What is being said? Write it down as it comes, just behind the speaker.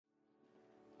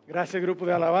Gracias, grupo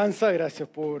de alabanza. Gracias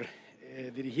por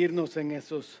dirigirnos en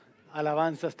esas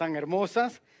alabanzas tan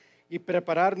hermosas y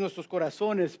preparar nuestros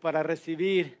corazones para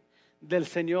recibir del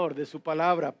Señor, de su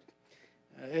palabra.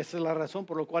 Esa es la razón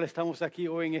por la cual estamos aquí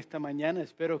hoy en esta mañana.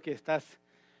 Espero que estás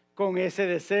con ese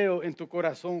deseo en tu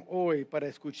corazón hoy para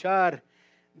escuchar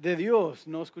de Dios,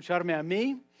 no escucharme a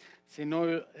mí, sino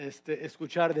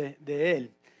escuchar de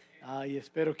Él. Y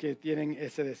espero que tienen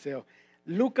ese deseo.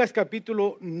 Lucas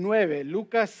capítulo 9,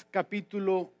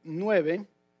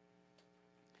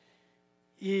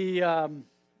 y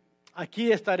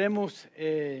aquí estaremos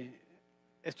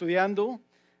estudiando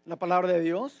la palabra de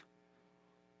Dios.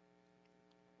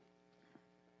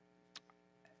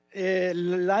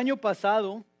 El año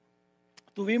pasado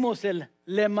tuvimos el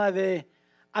lema de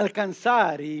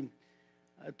alcanzar y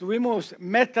tuvimos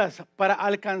metas para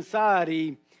alcanzar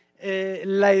y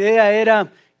la idea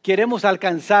era: queremos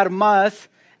alcanzar más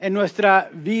en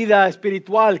nuestra vida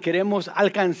espiritual, queremos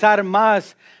alcanzar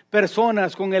más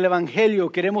personas con el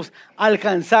Evangelio, queremos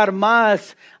alcanzar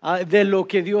más de lo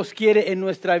que Dios quiere en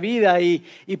nuestra vida y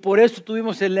por eso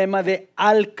tuvimos el lema de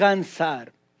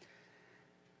alcanzar.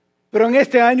 Pero en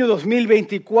este año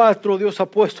 2024 Dios ha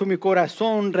puesto en mi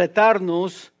corazón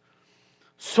retarnos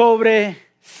sobre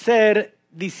ser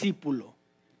discípulo.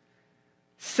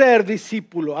 Ser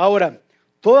discípulo. Ahora,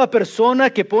 toda persona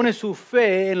que pone su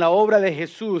fe en la obra de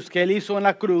Jesús que Él hizo en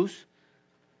la cruz,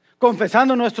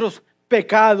 confesando nuestros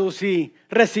pecados y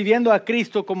recibiendo a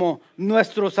Cristo como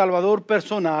nuestro Salvador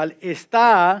personal,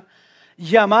 está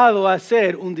llamado a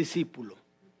ser un discípulo.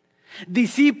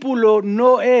 Discípulo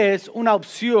no es una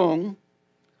opción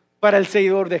para el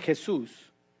seguidor de Jesús,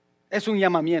 es un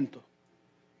llamamiento.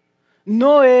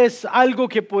 No es algo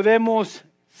que podemos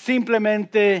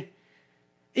simplemente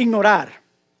ignorar,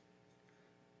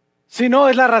 sino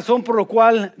es la razón por la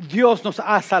cual Dios nos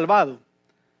ha salvado,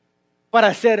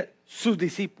 para ser sus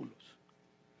discípulos.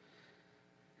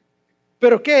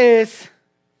 Pero ¿qué es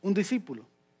un discípulo?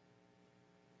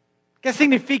 ¿Qué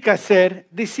significa ser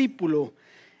discípulo?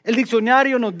 El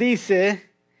diccionario nos dice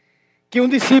que un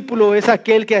discípulo es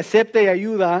aquel que acepta y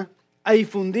ayuda a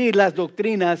difundir las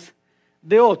doctrinas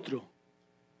de otro.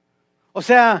 O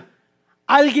sea,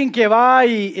 alguien que va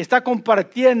y está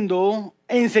compartiendo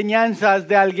enseñanzas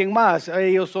de alguien más.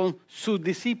 Ellos son sus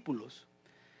discípulos.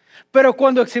 Pero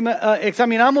cuando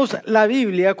examinamos la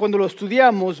Biblia, cuando lo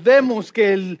estudiamos, vemos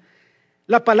que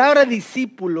la palabra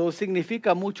discípulo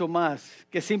significa mucho más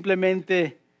que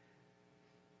simplemente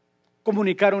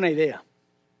comunicar una idea.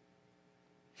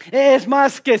 Es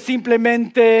más que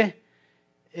simplemente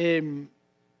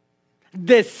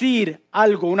decir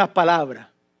algo, una palabra.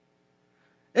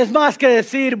 Es más que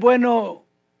decir, bueno,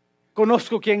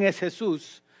 conozco quién es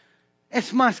Jesús.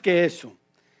 Es más que eso.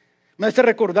 Me hace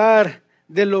recordar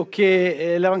de lo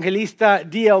que el evangelista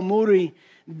D.L. Moody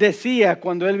decía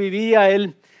cuando él vivía.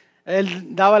 Él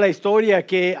daba la historia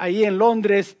que ahí en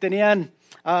Londres tenían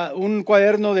un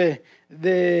cuaderno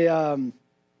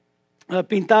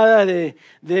pintada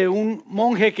de un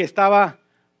monje que estaba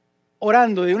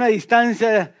orando. De una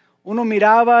distancia uno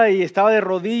miraba y estaba de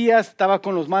rodillas, estaba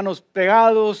con las manos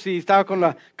pegados y estaba con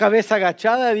la cabeza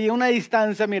agachada. Y a una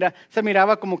distancia se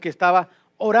miraba como que estaba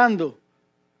orando.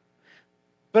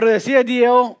 Pero decía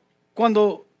Dios,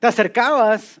 cuando te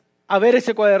acercabas a ver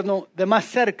ese cuaderno de más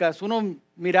cerca, uno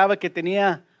miraba que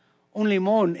tenía un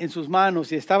limón en sus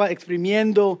manos y estaba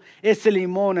exprimiendo ese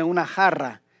limón en una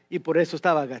jarra y por eso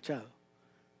estaba agachado.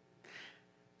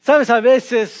 Sabes, a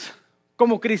veces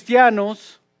como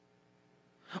cristianos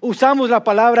usamos la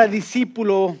palabra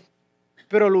discípulo,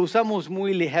 pero lo usamos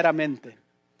muy ligeramente.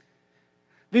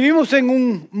 Vivimos en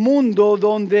un mundo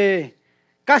donde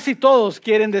casi todos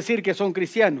quieren decir que son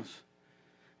cristianos.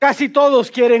 Casi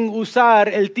todos quieren usar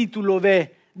el título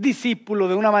de discípulo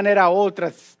de una manera u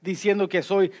otra, diciendo que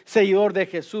soy seguidor de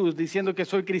Jesús, diciendo que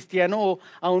soy cristiano o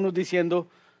a unos diciendo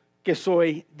que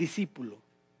soy discípulo.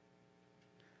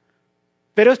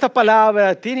 Pero esta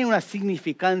palabra tiene una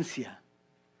significancia.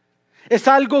 Es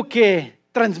algo que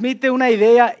transmite una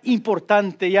idea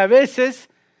importante y a veces,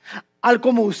 al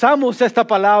como usamos esta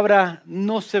palabra,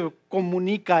 no se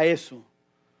comunica eso.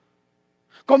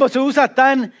 Como se usa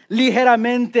tan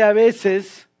ligeramente a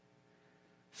veces,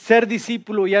 ser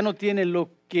discípulo ya no tiene lo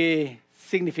que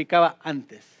significaba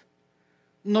antes.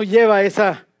 No lleva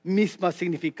esa misma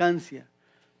significancia.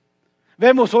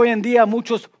 Vemos hoy en día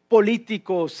muchos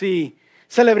políticos y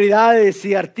celebridades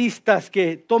y artistas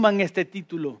que toman este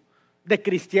título de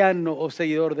cristiano o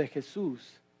seguidor de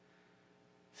Jesús.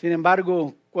 Sin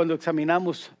embargo, cuando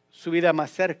examinamos su vida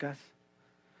más cerca,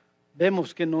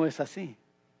 vemos que no es así.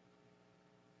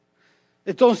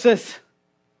 Entonces,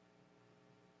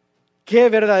 ¿qué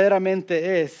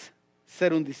verdaderamente es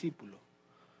ser un discípulo?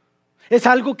 ¿Es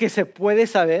algo que se puede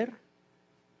saber?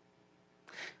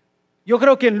 Yo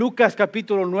creo que en Lucas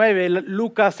capítulo 9,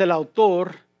 Lucas el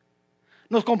autor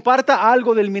nos comparta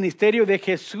algo del ministerio de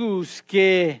Jesús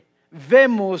que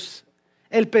vemos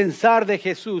el pensar de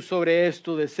Jesús sobre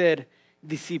esto de ser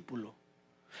discípulo.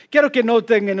 Quiero que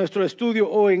noten en nuestro estudio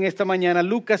hoy, en esta mañana,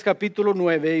 Lucas capítulo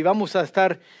 9, y vamos a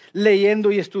estar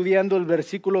leyendo y estudiando el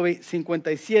versículo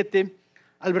 57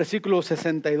 al versículo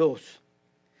 62.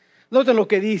 Noten lo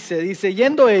que dice,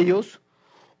 yendo ellos,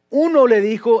 uno le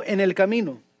dijo en el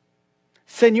camino: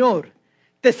 Señor,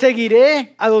 te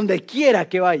seguiré a donde quiera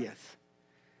que vayas.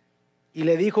 Y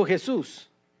le dijo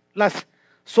Jesús: las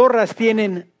zorras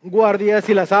tienen guardias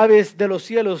y las aves de los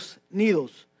cielos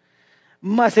nidos,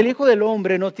 mas el Hijo del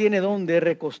Hombre no tiene dónde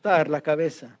recostar la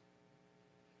cabeza.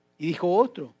 Y dijo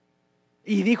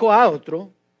a otro: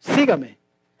 sígame.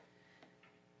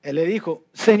 Él le dijo: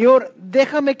 Señor,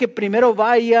 déjame que primero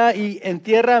vaya y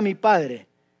entierre a mi padre.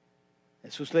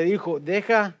 Jesús le dijo: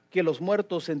 deja que los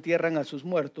muertos entierran a sus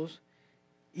muertos,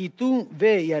 y tú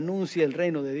ve y anuncia el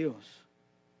reino de Dios.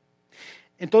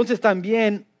 Entonces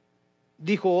también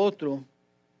dijo otro: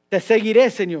 te seguiré,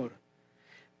 Señor,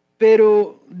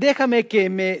 pero déjame que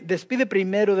me despide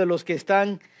primero de los que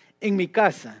están en mi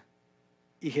casa.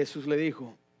 Y Jesús le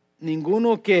dijo: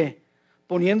 ninguno que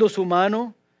poniendo su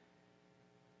mano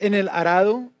en el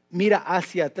arado mira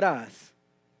hacia atrás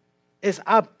es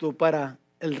apto para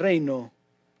el reino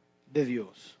de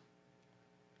Dios.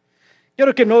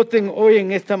 Quiero que noten hoy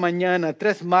en esta mañana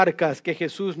 3 marcas que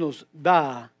Jesús nos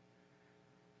da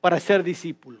para ser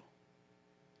discípulo.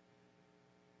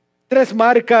 3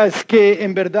 marcas que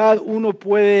en verdad uno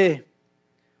puede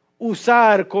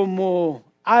usar como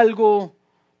algo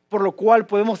por lo cual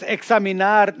podemos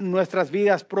examinar nuestras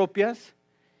vidas propias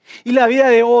y la vida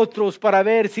de otros para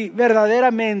ver si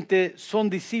verdaderamente son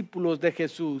discípulos de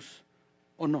Jesús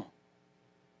o no.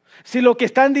 Si lo que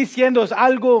están diciendo es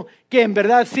algo que en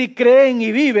verdad sí creen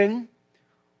y viven,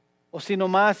 o si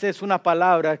nomás es una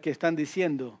palabra que están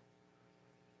diciendo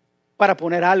para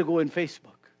poner algo en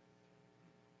Facebook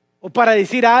o para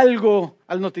decir algo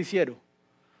al noticiero.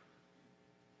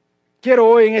 Quiero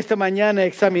hoy en esta mañana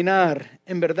examinar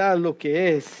en verdad lo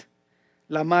que es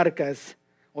las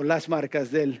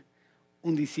marcas de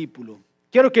un discípulo.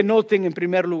 Quiero que noten en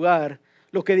primer lugar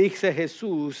lo que dice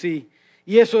Jesús y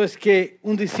eso es que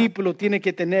un discípulo tiene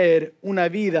que tener una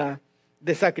vida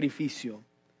de sacrificio.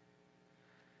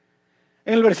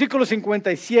 En el versículo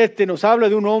 57 nos habla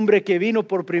de un hombre que vino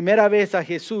por primera vez a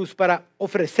Jesús para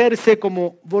ofrecerse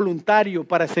como voluntario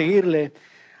para seguirle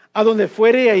a donde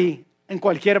fuere y en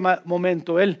cualquier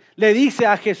momento. Él le dice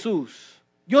a Jesús: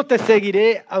 yo te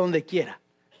seguiré a donde quiera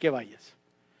que vayas.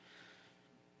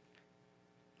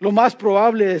 Lo más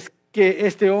probable es que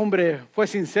este hombre fue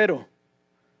sincero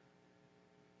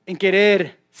en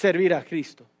querer servir a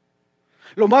Cristo.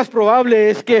 Lo más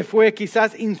probable es que fue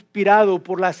quizás inspirado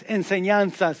por las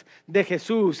enseñanzas de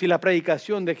Jesús y la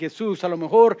predicación de Jesús. A lo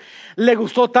mejor le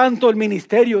gustó tanto el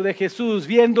ministerio de Jesús,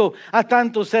 viendo a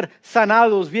tantos ser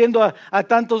sanados, viendo a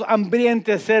tantos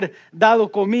hambrientos ser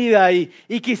dado comida. Y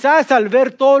quizás al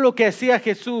ver todo lo que hacía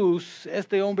Jesús,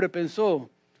 este hombre pensó: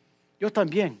 yo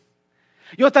también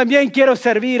quiero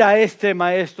servir a este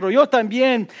maestro. Yo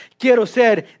también quiero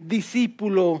ser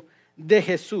discípulo de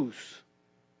Jesús.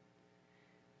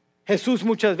 Jesús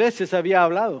muchas veces había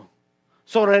hablado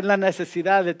sobre la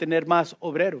necesidad de tener más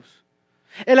obreros.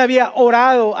 Él había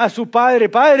orado a su padre: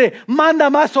 Padre, manda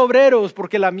más obreros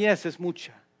porque la mies es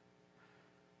mucha.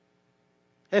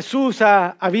 Jesús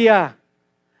había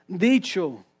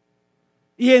dicho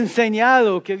y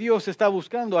enseñado que Dios está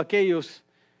buscando a aquellos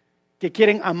que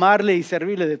quieren amarle y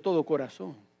servirle de todo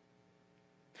corazón.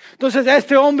 Entonces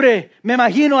este hombre, me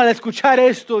imagino al escuchar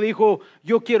esto, dijo: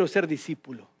 yo quiero ser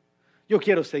discípulo. Yo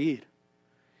quiero seguir.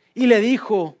 Y le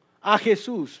dijo a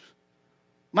Jesús,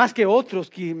 más que otros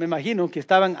que me imagino que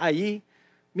estaban allí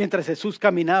mientras Jesús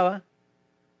caminaba,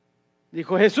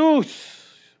 dijo: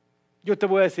 Jesús, yo te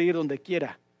voy a seguir donde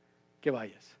quiera que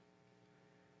vayas.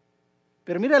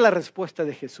 Pero mira la respuesta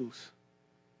de Jesús.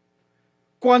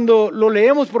 Cuando lo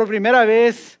leemos por primera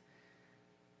vez,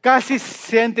 casi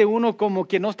siente uno como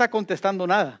que no está contestando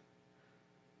nada,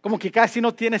 como que casi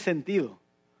no tiene sentido.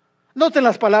 Noten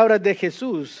las palabras de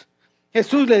Jesús.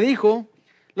 Jesús le dijo: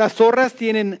 las zorras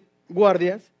tienen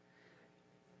guardias.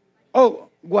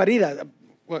 Guaridas.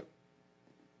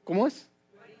 ¿Cómo es?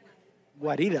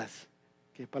 Guaridas.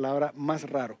 Qué palabra más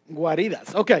raro.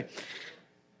 Guaridas. Ok.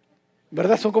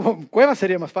 ¿Verdad? Son como cuevas,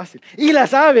 sería más fácil. Y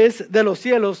las aves de los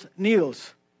cielos,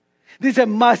 nidos. Dice: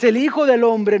 mas el Hijo del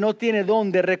Hombre no tiene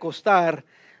dónde recostar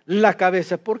la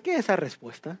cabeza. ¿Por qué esa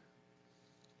respuesta?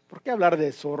 ¿Por qué hablar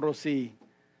de zorros y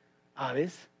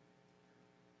aves?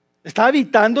 ¿Está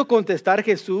evitando contestar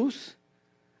Jesús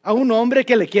a un hombre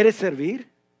que le quiere servir?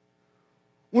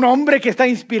 ¿Un hombre que está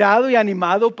inspirado y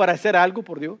animado para hacer algo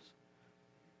por Dios?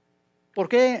 ¿Por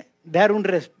qué dar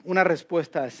una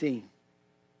respuesta así?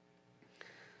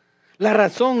 La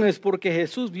razón es porque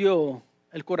Jesús vio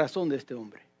el corazón de este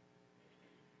hombre.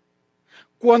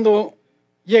 Cuando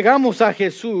llegamos a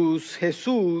Jesús,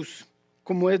 Jesús,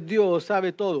 como es Dios,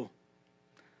 sabe todo.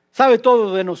 Sabe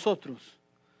todo de nosotros.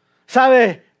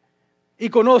 Sabe y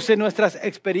conoce nuestras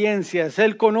experiencias.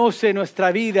 Él conoce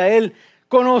nuestra vida. Él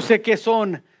conoce qué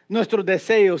son nuestros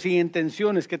deseos y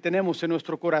intenciones que tenemos en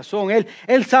nuestro corazón.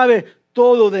 Él sabe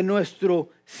todo de nuestro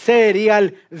ser. Y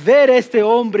al ver a este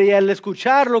hombre y al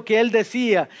escuchar lo que él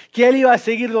decía, que él iba a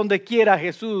seguir donde quiera,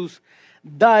 Jesús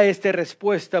da esta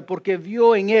respuesta porque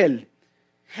vio en él,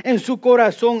 en su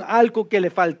corazón, algo que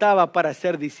le faltaba para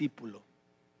ser discípulo.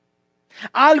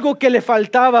 Algo que le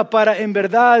faltaba para en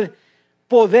verdad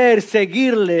poder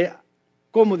seguirle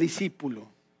como discípulo.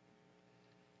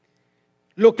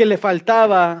 Lo que le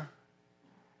faltaba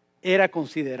era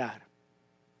considerar.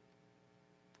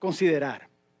 Considerar.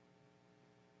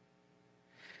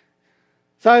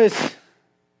 ¿Sabes?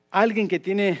 Alguien que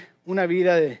tiene una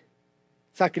vida de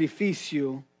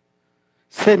sacrificio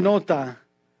se nota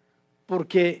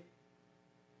porque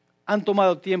han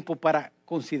tomado tiempo para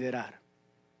considerar.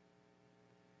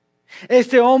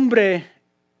 Este hombre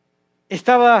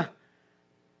estaba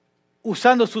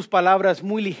usando sus palabras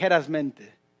muy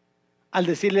ligeramente al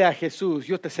decirle a Jesús: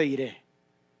 yo te seguiré.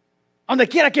 Donde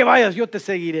quiera que vayas, yo te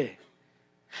seguiré.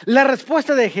 La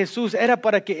respuesta de Jesús era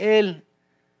para que él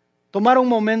tomara un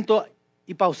momento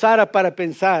y pausara para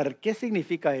pensar: ¿qué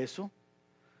significa eso?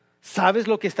 ¿Sabes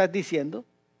lo que estás diciendo?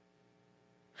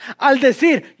 Al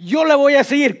decir, yo le voy a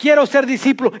seguir, quiero ser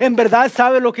discípulo, ¿en verdad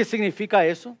sabes lo que significa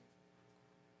eso?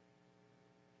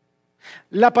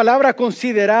 La palabra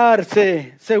considerar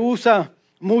se usa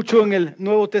mucho en el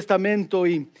Nuevo Testamento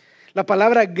y la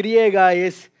palabra griega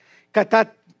es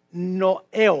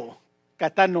katanoeo.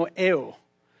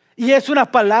 Y es una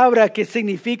palabra que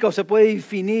significa o se puede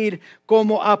definir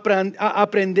como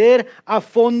aprender a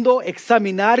fondo,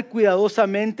 examinar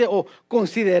cuidadosamente o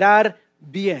considerar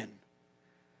bien.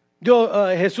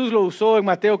 Jesús lo usó en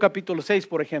Mateo capítulo 6,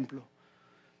 por ejemplo.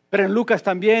 Pero en Lucas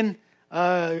también,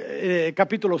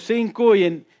 capítulo 5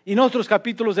 y en otros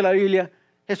capítulos de la Biblia,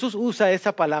 Jesús usa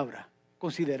esa palabra,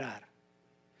 considerar.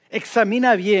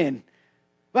 Examina bien.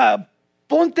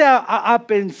 Ponte a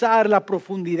pensar la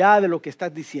profundidad de lo que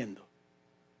estás diciendo.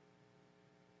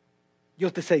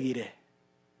 Yo te seguiré.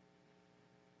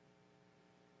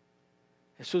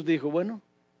 Jesús dijo, bueno,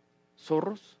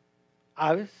 zorros,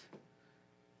 aves,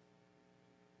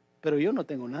 pero yo no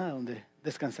tengo nada donde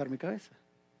descansar mi cabeza.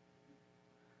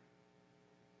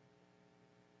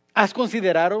 ¿Has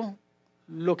considerado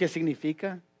lo que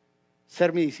significa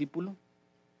ser mi discípulo?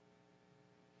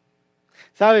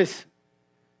 ¿Sabes?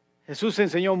 Jesús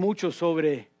enseñó mucho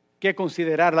sobre qué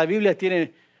considerar. La Biblia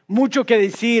tiene mucho que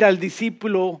decir al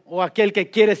discípulo o aquel que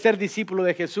quiere ser discípulo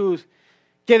de Jesús,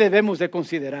 qué debemos de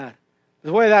considerar.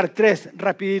 Les voy a dar 3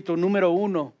 rapidito. Número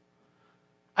 1,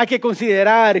 hay que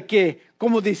considerar que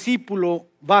como discípulo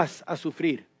vas a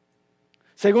sufrir.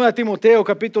 Según Timoteo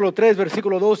capítulo 3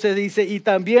 versículo 12 dice, y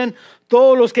también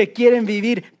todos los que quieren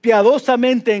vivir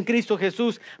piadosamente en Cristo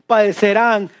Jesús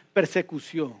padecerán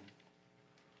persecución.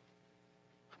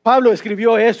 Pablo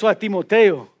escribió eso a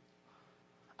Timoteo,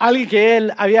 alguien que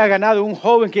él había ganado, un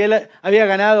joven que él había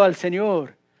ganado al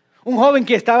Señor, un joven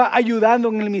que estaba ayudando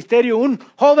en el ministerio, un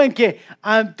joven que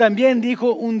también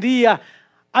dijo un día,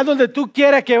 a donde tú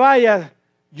quieras que vayas,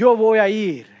 yo voy a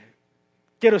ir,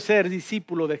 quiero ser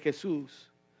discípulo de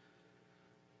Jesús.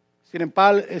 Sin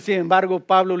embargo,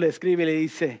 Pablo le escribe y le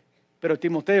dice, pero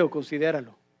Timoteo,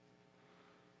 considéralo,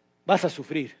 vas a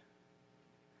sufrir.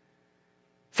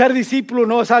 Ser discípulo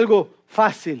no es algo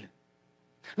fácil,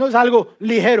 no es algo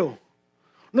ligero,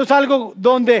 no es algo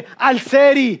donde al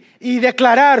ser y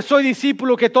declarar soy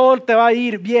discípulo que todo te va a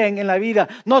ir bien en la vida.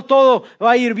 No todo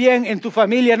va a ir bien en tu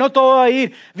familia, no todo va a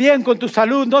ir bien con tu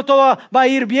salud, no todo va a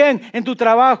ir bien en tu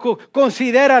trabajo.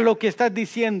 Considera lo que estás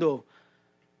diciendo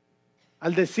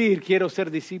al decir quiero ser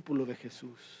discípulo de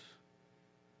Jesús.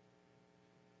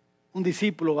 Un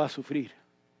discípulo va a sufrir.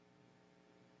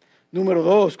 Número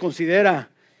 2, considera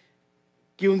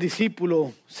que un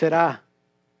discípulo será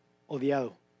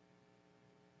odiado.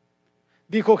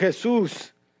 Dijo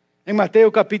Jesús En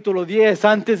Mateo capítulo 10,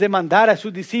 antes de mandar a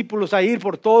sus discípulos a ir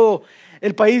por todo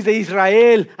el país de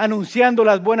Israel, anunciando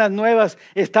las buenas nuevas,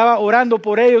 estaba orando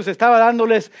por ellos, estaba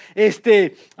dándoles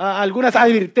algunas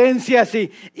advertencias y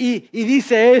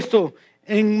dice esto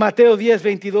en Mateo 10,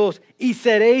 22, y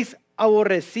seréis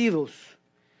aborrecidos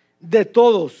de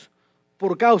todos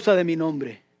por causa de mi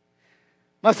nombre.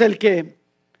 Mas el que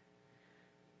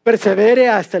persevere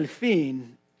hasta el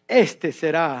fin, este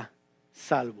será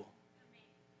salvo.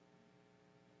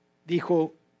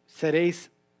 Dijo, seréis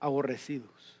aborrecidos.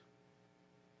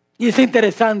 Y es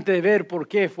interesante ver por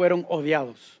qué fueron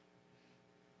odiados.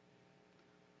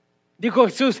 Dijo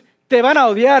Jesús, te van a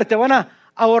odiar, te van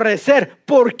a aborrecer.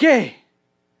 ¿Por qué?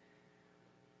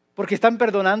 ¿Porque están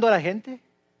perdonando a la gente?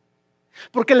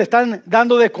 ¿Porque le están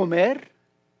dando de comer?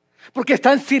 ¿Porque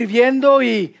están sirviendo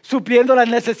y supliendo las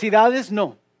necesidades?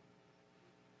 No.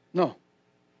 No.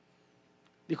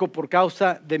 Dijo, por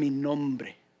causa de mi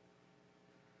nombre.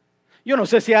 Yo no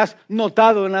sé si has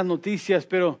notado en las noticias,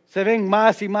 pero se ven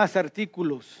más y más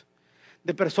artículos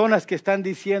de personas que están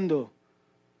diciendo,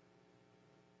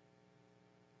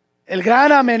 el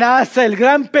gran amenaza, el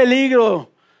gran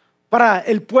peligro para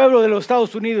el pueblo de los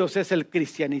Estados Unidos es el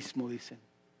cristianismo, dicen.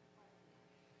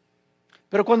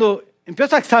 Pero cuando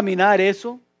empiezo a examinar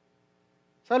eso,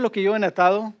 ¿sabes lo que yo he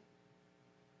notado?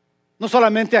 No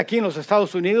solamente aquí en los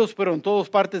Estados Unidos, pero en todas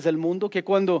partes del mundo, que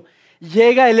cuando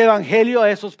llega el evangelio a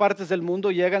esas partes del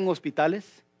mundo, llegan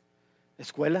hospitales,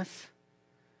 escuelas,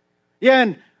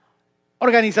 llegan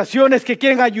organizaciones que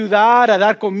quieren ayudar a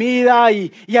dar comida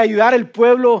y ayudar al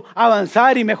pueblo a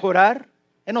avanzar y mejorar.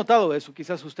 He notado eso,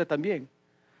 quizás usted también.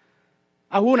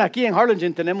 Aún aquí en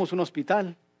Harlingen tenemos un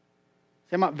hospital,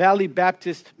 se llama Valley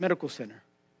Baptist Medical Center,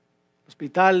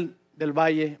 Hospital del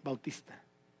Valle Bautista.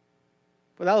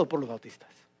 Fue dado por los bautistas.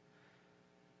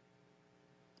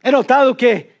 He notado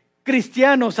que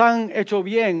cristianos han hecho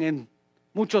bien en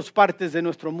muchas partes de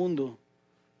nuestro mundo.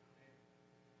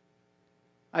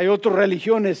 Hay otras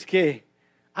religiones que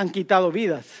han quitado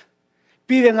vidas.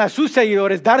 Piden a sus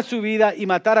seguidores dar su vida y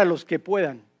matar a los que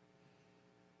puedan.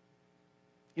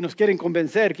 Y nos quieren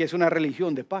convencer que es una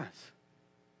religión de paz.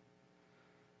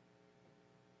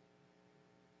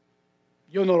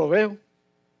 Yo no lo veo.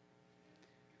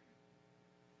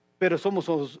 Pero somos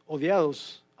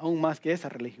odiados aún más que esa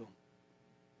religión.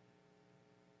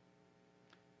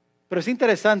 Pero es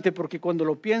interesante porque cuando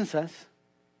lo piensas,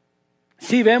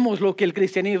 sí vemos lo que el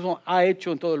cristianismo ha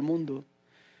hecho en todo el mundo.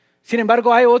 Sin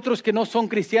embargo, hay otros que no son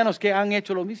cristianos que han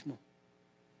hecho lo mismo.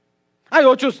 Hay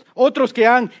otros que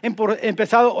han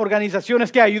empezado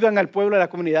organizaciones que ayudan al pueblo, a la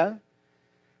comunidad,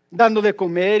 dando de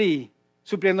comer y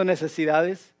supliendo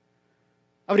necesidades,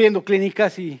 abriendo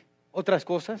clínicas y otras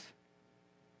cosas.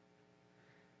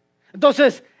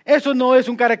 Entonces, eso no es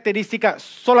una característica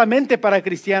solamente para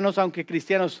cristianos, aunque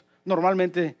cristianos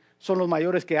normalmente son los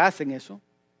mayores que hacen eso.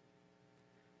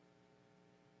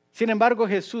 Sin embargo,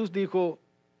 Jesús dijo,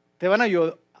 te van a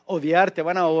odiar, te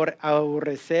van a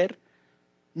aborrecer,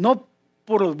 no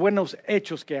por los buenos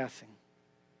hechos que hacen,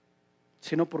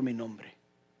 sino por mi nombre.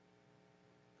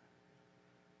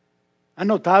 ¿Han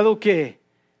notado que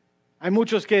hay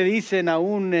muchos que dicen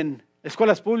aún en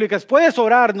escuelas públicas, puedes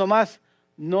orar nomás?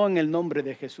 No en el nombre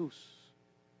de Jesús.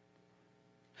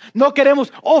 No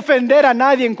queremos ofender a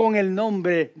nadie con el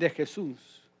nombre de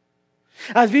Jesús.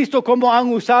 ¿Has visto cómo han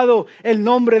usado el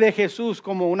nombre de Jesús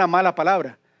como una mala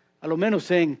palabra? A lo menos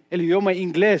en el idioma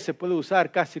inglés se puede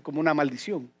usar casi como una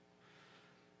maldición.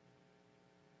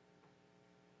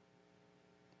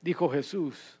 Dijo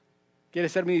Jesús,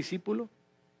 ¿quieres ser mi discípulo?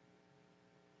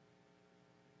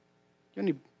 Yo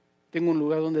ni tengo un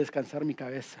lugar donde descansar mi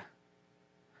cabeza.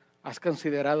 ¿Has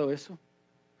considerado eso?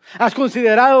 ¿Has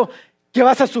considerado que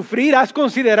vas a sufrir? ¿Has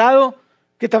considerado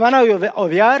que te van a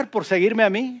odiar por seguirme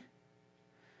a mí?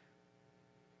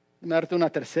 Voy a darte una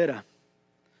tercera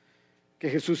que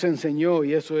Jesús enseñó,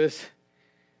 y eso es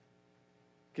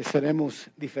que seremos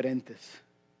diferentes.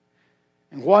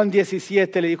 En Juan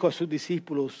 17 le dijo a sus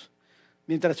discípulos,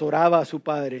 mientras oraba a su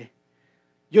Padre,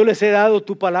 yo les he dado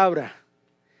tu palabra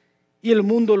y el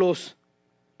mundo los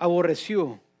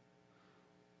aborreció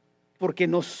porque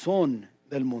no son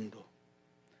del mundo,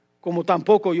 como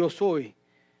tampoco yo soy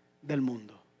del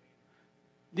mundo.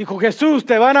 Dijo Jesús,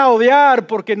 te van a odiar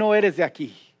porque no eres de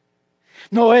aquí.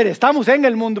 No eres, estamos en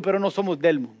el mundo, pero no somos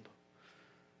del mundo.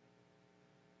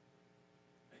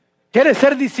 ¿Quieres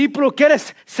ser discípulo?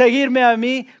 ¿Quieres seguirme a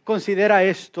mí? Considera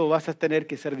esto, vas a tener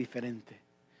que ser diferente.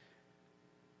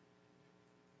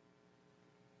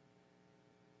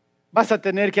 Vas a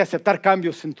tener que aceptar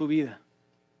cambios en tu vida.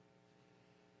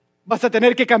 Vas a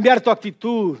tener que cambiar tu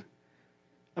actitud,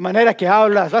 la manera que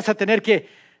hablas. Vas a tener que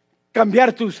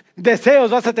cambiar tus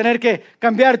deseos, vas a tener que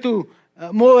cambiar tu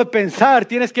modo de pensar,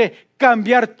 tienes que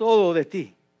cambiar todo de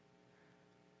ti.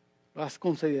 ¿Lo has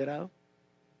considerado?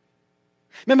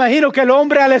 Me imagino que el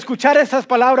hombre al escuchar esas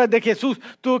palabras de Jesús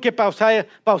tuvo que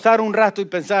pausar un rato y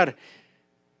pensar,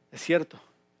 es cierto.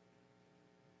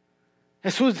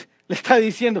 Jesús le está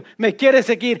diciendo, me quiere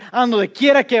seguir a donde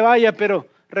quiera que vaya, pero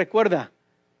recuerda,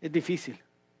 es difícil.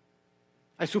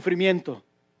 Hay sufrimiento.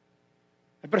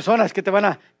 Hay personas que te van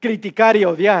a criticar y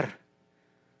odiar.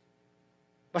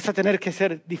 Vas a tener que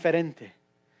ser diferente.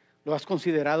 ¿Lo has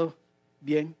considerado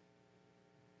bien?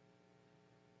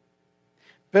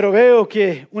 Pero veo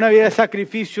que una vida de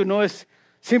sacrificio no es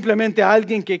simplemente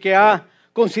alguien que ha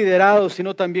considerado,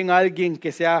 sino también alguien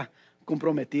que se ha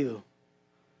comprometido.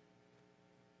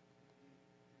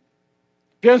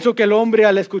 Pienso que el hombre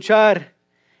al escuchar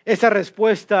esa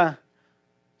respuesta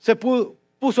se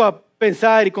puso a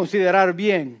pensar y considerar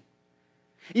bien.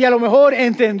 Y a lo mejor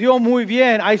entendió muy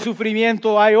bien, hay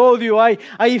sufrimiento, hay odio, hay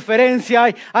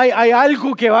diferencia, hay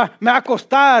algo que me va a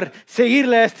costar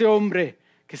seguirle a este hombre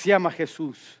que se llama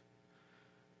Jesús.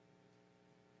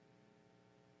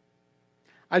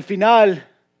 Al final,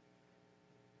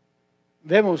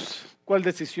 vemos cuál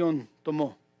decisión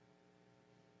tomó.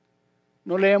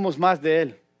 No leemos más de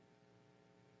él.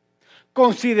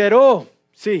 Consideró,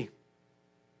 sí.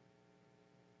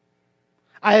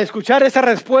 Al escuchar esa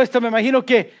respuesta, me imagino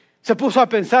que se puso a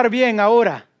pensar bien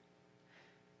ahora.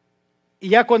 Y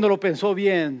ya cuando lo pensó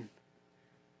bien,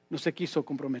 no se quiso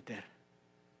comprometer.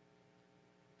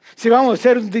 Si vamos a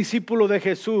ser un discípulo de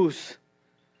Jesús,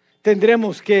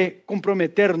 tendremos que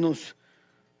comprometernos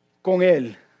con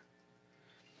Él.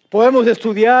 Podemos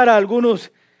estudiar a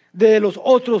algunos de los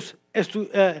otros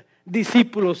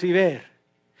discípulos y ver.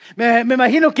 Me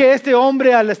imagino que este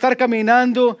hombre al estar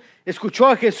caminando escuchó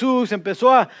a Jesús,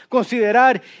 empezó a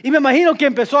considerar y me imagino que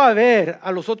empezó a ver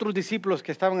a los otros discípulos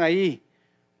que estaban ahí.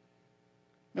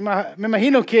 Me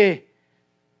imagino que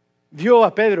vio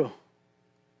a Pedro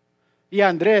y a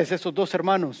Andrés, esos dos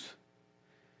hermanos.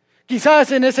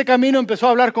 Quizás en ese camino empezó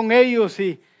a hablar con ellos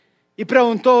y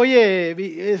preguntó,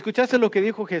 oye, ¿escuchaste lo que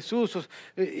dijo Jesús?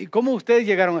 ¿Y cómo ustedes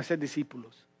llegaron a ser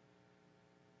discípulos?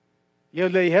 Y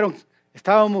ellos le dijeron,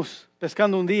 estábamos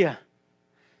pescando un día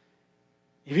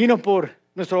y vino por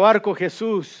nuestro barco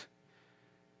Jesús,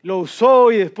 lo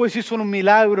usó y después hizo un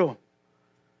milagro.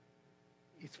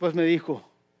 Y después me dijo,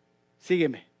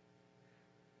 sígueme,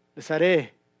 les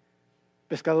haré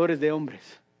pescadores de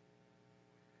hombres.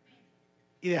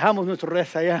 Y dejamos nuestro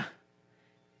redes allá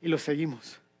y los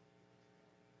seguimos.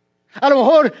 A lo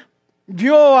mejor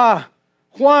vio a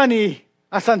Juan y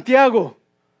a Santiago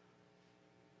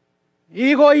y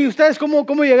dijo, ¿y ustedes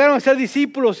cómo llegaron a ser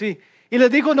discípulos? Y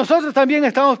les dijo, nosotros también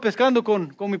estamos pescando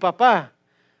con mi papá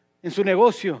en su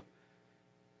negocio.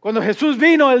 Cuando Jesús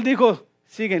vino, Él dijo,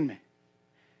 síguenme.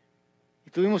 Y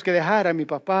tuvimos que dejar a mi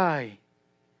papá y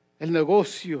el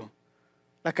negocio,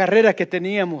 la carrera que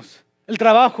teníamos, el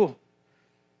trabajo,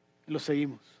 y lo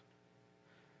seguimos.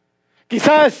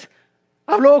 Quizás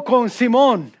habló con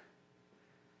Simón,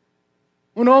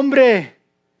 un hombre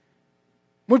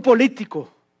muy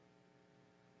político.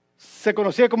 Se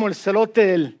conocía como el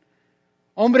celote, el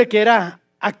hombre que era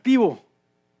activo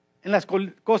en las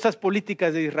cosas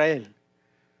políticas de Israel.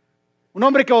 Un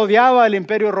hombre que odiaba el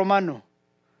imperio romano.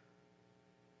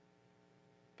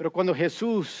 Pero cuando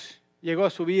Jesús llegó a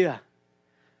su vida,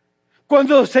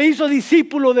 cuando se hizo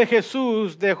discípulo de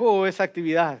Jesús, dejó esa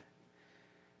actividad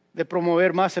de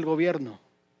promover más el gobierno,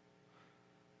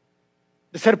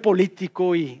 de ser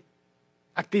político y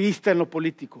activista en lo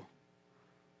político.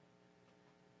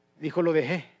 Dijo, lo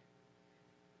dejé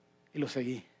y lo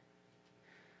seguí.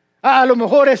 A lo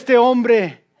mejor este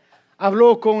hombre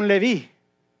habló con Leví,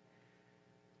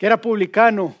 que era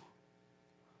publicano,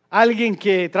 alguien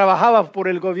que trabajaba por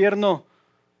el gobierno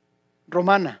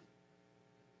romano,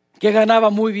 que ganaba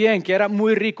muy bien, que era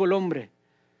muy rico el hombre.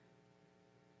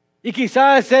 Y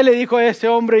quizás él le dijo a ese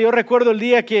hombre, yo recuerdo el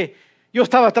día que yo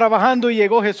estaba trabajando y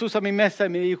llegó Jesús a mi mesa y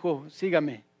me dijo,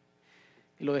 sígame.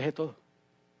 Y lo dejé todo.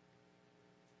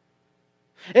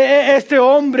 Este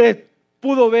hombre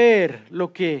pudo ver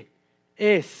lo que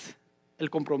es el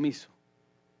compromiso.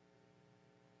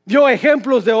 Vio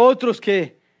ejemplos de otros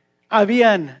que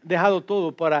habían dejado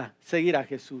todo para seguir a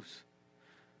Jesús.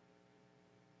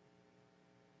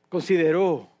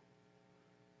 Consideró,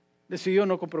 decidió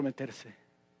no comprometerse.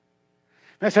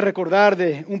 Me hace recordar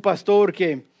de un pastor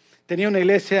que tenía una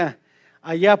iglesia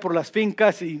allá por las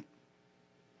fincas y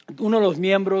uno de los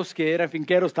miembros que era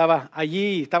finquero estaba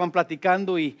allí y estaban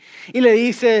platicando y le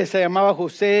dice, se llamaba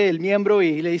José el miembro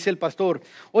y le dice el pastor,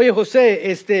 oye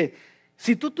José,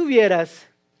 si tú tuvieras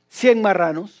 100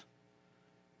 marranos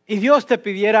y Dios te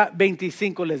pidiera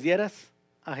 25, ¿les dieras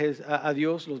a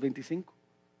Dios los 25?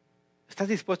 ¿Estás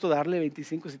dispuesto a darle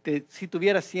 25 si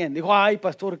tuvieras 100? Dijo, ay,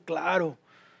 pastor, claro,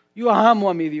 yo amo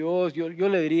a mi Dios, yo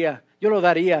lo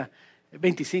daría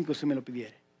 25 si me lo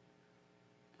pidiera.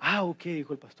 Ah, ok,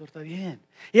 dijo el pastor, está bien.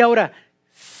 Y ahora,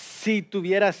 si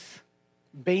tuvieras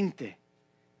 20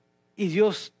 y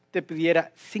Dios te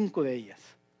pidiera 5 de ellas,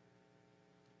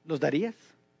 ¿los darías?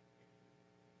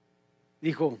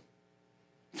 Dijo,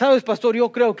 ¿sabes, pastor?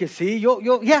 Yo creo que sí.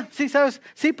 Sí, ¿sabes?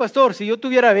 Sí, pastor, si yo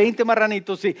tuviera 20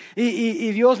 marranitos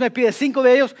y Dios me pide 5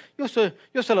 de ellos,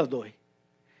 yo se los doy.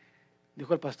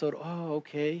 Dijo el pastor, oh, ok.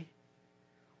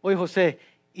 Oye, José,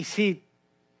 ¿y si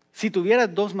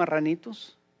tuvieras 2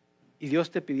 marranitos y Dios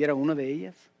te pidiera uno de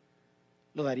ellas,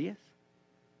 lo darías?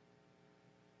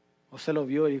 José lo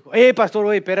vio y dijo, pastor,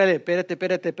 oye,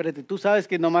 espérate. Tú sabes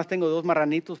que nomás tengo 2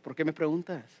 marranitos, ¿por qué me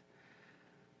preguntas?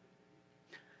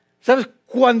 ¿Sabes?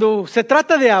 Cuando se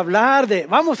trata de hablar de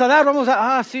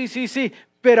sí.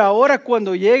 Pero ahora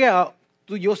cuando llega,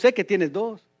 yo sé que tienes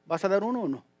 2, ¿vas a dar uno o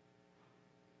no?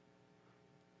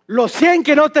 Los 100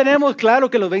 que no tenemos, claro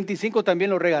que los 25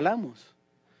 también los regalamos.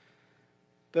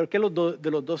 Pero ¿qué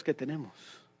de los 2 que tenemos?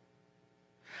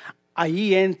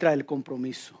 Ahí entra el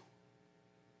compromiso.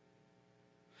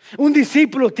 Un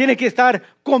discípulo tiene que estar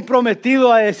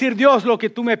comprometido a decir, Dios, lo que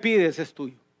tú me pides es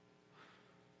tuyo.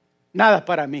 Nada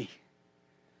para mí,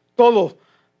 todo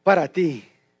para ti.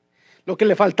 Lo que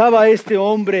le faltaba a este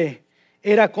hombre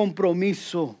era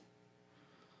compromiso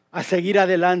a seguir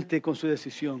adelante con su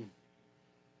decisión.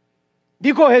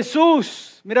 Dijo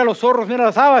Jesús, mira los zorros, mira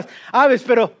las aves,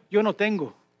 pero yo no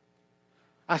tengo.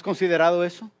 ¿Has considerado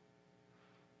eso?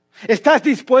 ¿Estás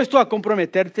dispuesto a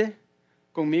comprometerte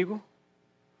conmigo?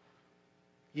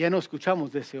 Ya no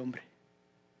escuchamos de ese hombre.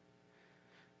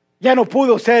 Ya no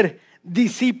pudo ser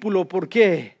discípulo. ¿Por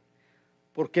qué?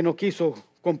 Porque no quiso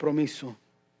compromiso.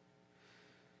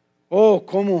 Oh,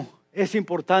 cómo es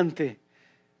importante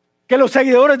que los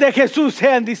seguidores de Jesús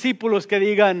sean discípulos que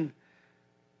digan,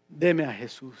 deme a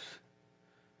Jesús.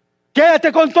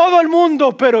 Quédate con todo el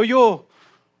mundo, pero yo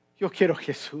quiero a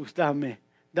Jesús, dame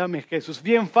Jesús.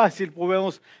 Bien fácil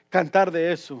podemos cantar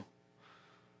de eso,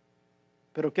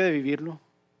 pero ¿qué de vivirlo?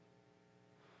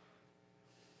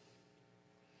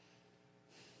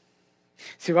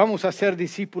 Si vamos a ser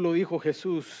discípulo, dijo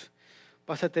Jesús,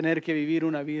 vas a tener que vivir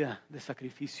una vida de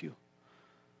sacrificio.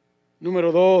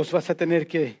 Número 2, vas a tener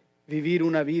que vivir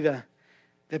una vida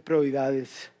de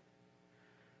prioridades.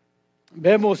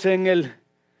 Vemos en el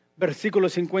versículo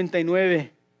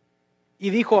 59, y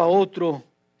dijo a otro,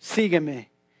 sígueme.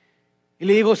 Y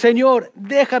le dijo, Señor,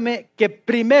 déjame que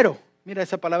primero, mira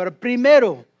esa palabra,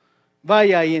 primero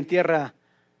vaya y entierre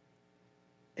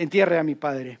a mi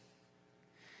padre.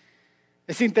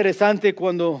 Es interesante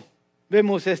cuando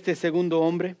vemos este segundo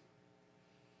hombre.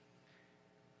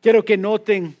 Quiero que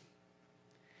noten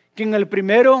que en el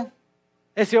primero,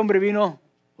 ese hombre vino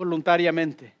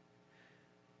voluntariamente,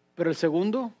 pero el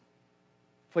segundo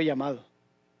fue llamado.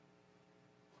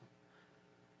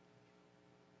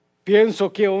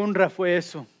 Pienso qué honra fue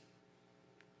eso.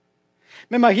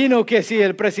 Me imagino que si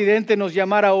el presidente nos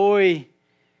llamara hoy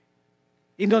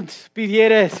y nos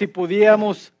pidiera si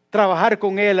podíamos trabajar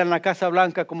con él en la Casa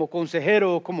Blanca como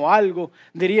consejero o como algo,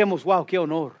 diríamos, wow, qué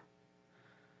honor.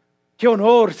 Qué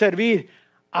honor servir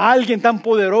a alguien tan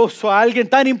poderoso, a alguien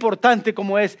tan importante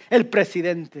como es el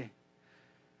presidente.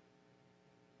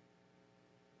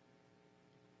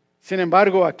 Sin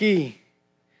embargo, aquí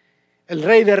el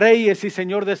Rey de Reyes y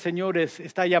Señor de Señores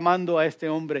está llamando a este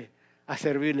hombre a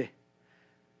servirle.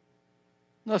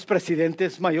 No es presidente,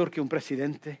 es mayor que un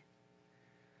presidente.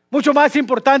 Mucho más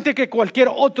importante que cualquier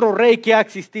otro rey que ha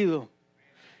existido.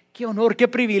 Qué honor, qué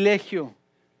privilegio.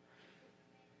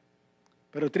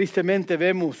 Pero tristemente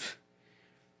vemos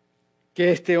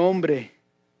que este hombre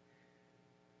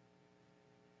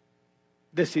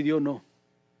decidió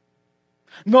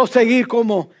no seguir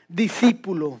como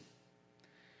discípulo.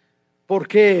 ¿Por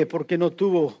qué? Porque no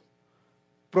tuvo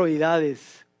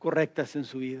prioridades correctas en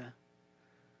su vida.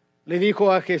 Le dijo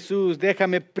a Jesús,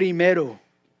 déjame primero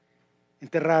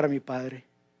enterrar a mi padre.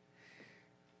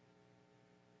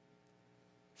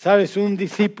 Sabes, un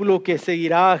discípulo que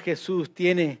seguirá a Jesús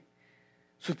tiene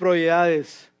sus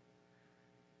prioridades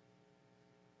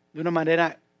de una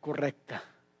manera correcta.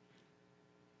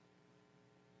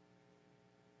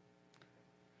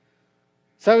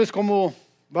 ¿Sabes cómo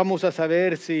vamos a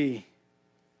saber si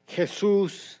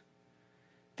Jesús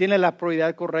tiene la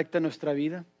prioridad correcta en nuestra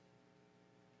vida?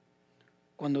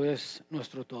 Cuando es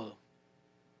nuestro todo.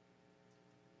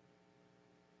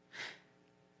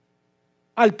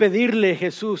 Al pedirle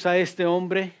Jesús a este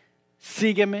hombre,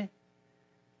 sígueme,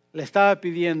 le estaba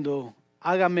pidiendo,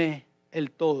 hágame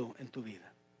el todo en tu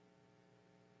vida.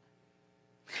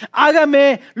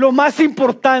 Hágame lo más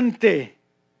importante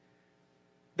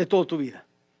de toda tu vida.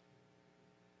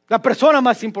 La persona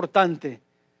más importante.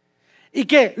 Y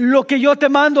que lo que yo te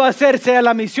mando a hacer sea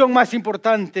la misión más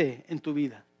importante en tu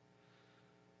vida.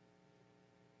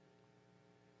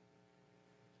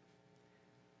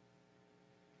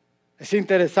 Es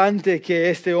interesante que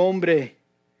este hombre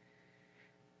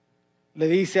le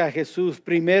dice a Jesús,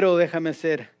 primero déjame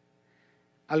hacer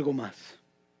algo más.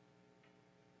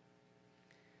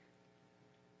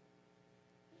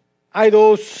 Hay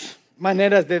dos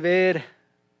maneras de ver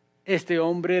este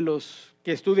hombre. Los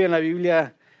que estudian la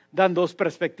Biblia dan dos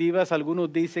perspectivas.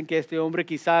 Algunos dicen que este hombre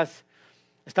quizás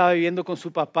estaba viviendo con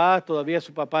su papá, todavía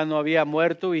su papá no había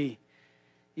muerto y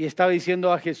estaba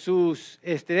diciendo a Jesús,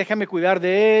 déjame cuidar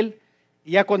de él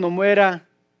y ya cuando muera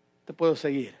te puedo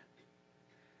seguir.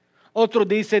 Otros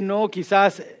dicen no,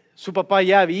 quizás su papá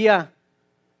ya había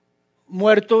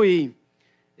muerto y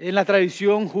en la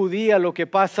tradición judía lo que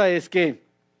pasa es que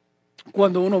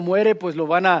cuando uno muere pues lo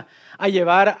van a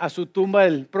llevar a su tumba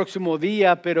el próximo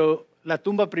día, pero la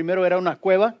tumba primero era una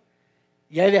cueva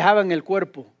y ahí dejaban el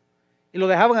cuerpo. Y lo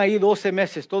dejaban ahí 12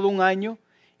 meses, todo un año.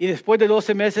 Y después de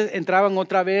 12 meses entraban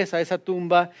otra vez a esa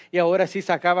tumba y ahora sí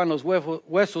sacaban los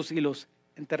huesos y los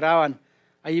enterraban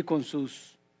allí con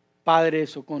sus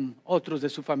padres o con otros de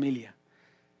su familia.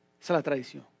 Esa es la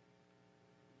tradición.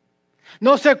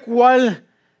 No sé cuál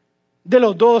de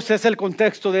los dos es el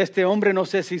contexto de este hombre. No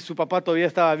sé si su papá todavía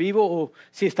estaba vivo o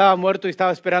si estaba muerto y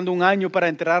estaba esperando un año para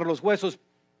enterrar los huesos.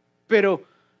 Pero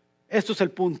esto es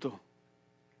el punto.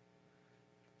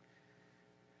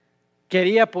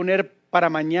 Quería poner para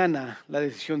mañana la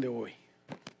decisión de hoy.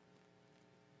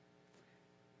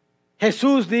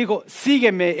 Jesús dijo,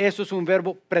 sígueme, eso es un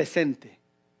verbo presente.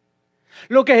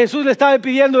 Lo que Jesús le estaba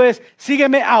pidiendo es,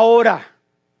 sígueme ahora.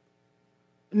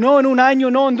 No en un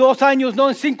año, no en 2 años, no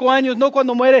en 5 años, no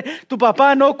cuando muere tu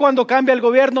papá, no cuando cambia el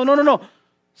gobierno, no.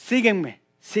 Sígueme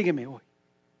hoy.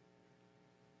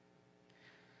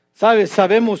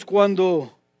 Sabemos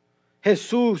cuando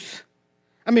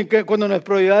cuando nuestras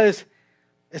prioridades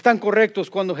están correctos,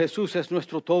 cuando Jesús es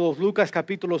nuestro todo. Lucas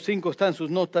capítulo 5 está en sus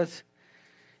notas.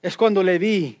 Es cuando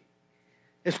Leví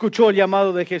escuchó el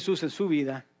llamado de Jesús en su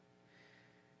vida.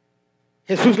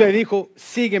 Jesús le dijo,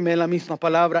 sígueme, en la misma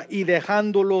palabra, y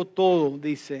dejándolo todo,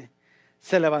 dice,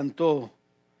 se levantó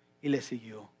y le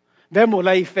siguió. Vemos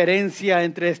la diferencia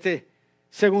entre este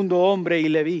segundo hombre y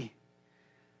Leví.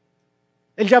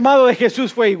 El llamado de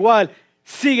Jesús fue igual,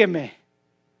 sígueme.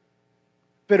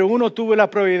 Pero uno tuvo la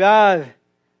prioridad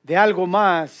de algo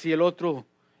más y el otro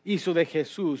hizo de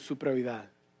Jesús su prioridad.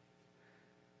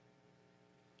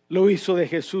 Lo hizo de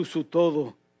Jesús su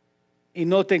todo. Y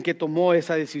noten que tomó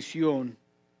esa decisión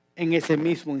en ese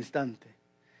mismo instante.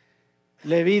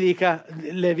 Leví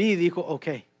dijo, ok.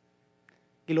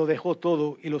 Y lo dejó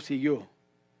todo y lo siguió.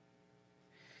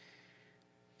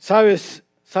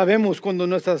 Sabemos cuando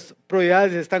nuestras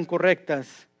prioridades están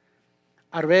correctas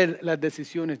al ver las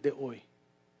decisiones de hoy.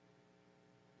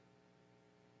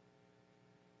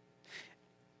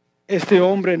 Este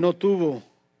hombre no tuvo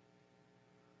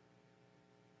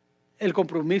el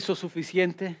compromiso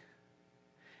suficiente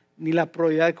ni la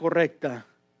prioridad correcta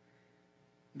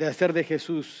de hacer de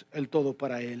Jesús el todo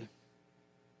para él.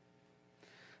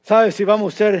 ¿Sabes? Si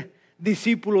vamos a ser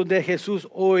discípulos de Jesús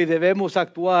hoy, debemos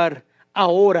actuar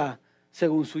ahora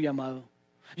según su llamado.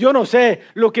 Yo no sé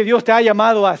lo que Dios te ha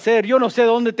llamado a hacer. Yo no sé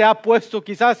dónde te ha puesto.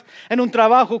 Quizás en un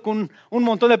trabajo con un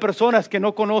montón de personas que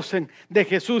no conocen de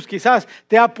Jesús. Quizás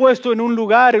te ha puesto en un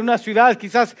lugar, en una ciudad.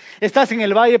 Quizás estás en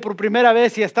el valle por primera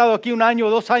vez y has estado aquí 1 año o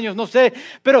 2 años, no sé.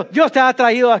 Pero Dios te ha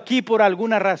traído aquí por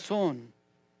alguna razón.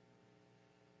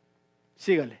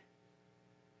 Sígale.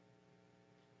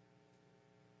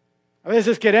 A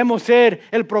veces queremos ser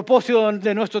el propósito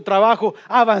de nuestro trabajo,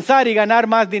 avanzar y ganar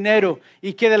más dinero.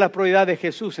 ¿Y qué de la prioridad de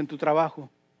Jesús en tu trabajo?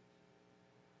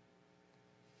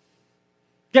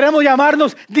 Queremos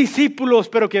llamarnos discípulos,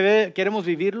 pero ¿queremos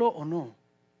vivirlo o no?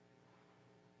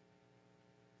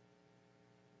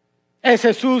 ¿Es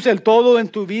Jesús el todo en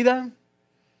tu vida?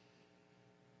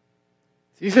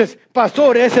 Si dices,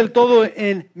 pastor, es el todo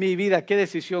en mi vida, ¿qué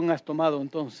decisión has tomado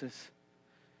entonces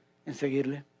en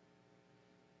seguirle?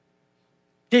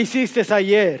 ¿Qué hiciste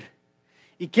ayer?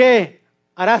 ¿Y qué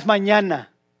harás mañana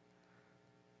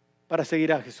para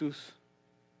seguir a Jesús?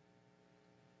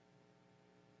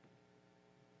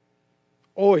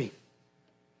 Hoy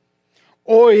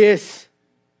es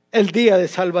el día de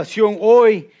salvación.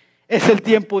 Hoy es el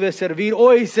tiempo de servir.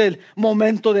 Hoy es el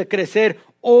momento de crecer.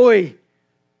 hoy.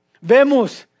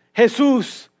 Vemos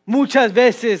Jesús muchas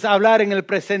veces hablar en el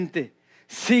presente.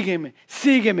 Sígueme,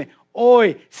 sígueme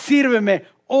hoy, sírveme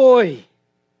hoy.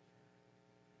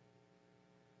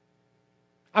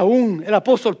 Aún el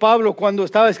apóstol Pablo, cuando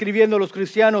estaba escribiendo a los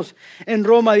cristianos en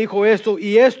Roma, dijo esto: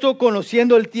 y esto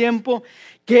conociendo el tiempo,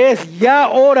 que es ya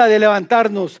hora de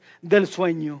levantarnos del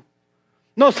sueño.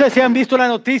 No sé si han visto las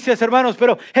noticias, hermanos,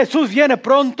 pero Jesús viene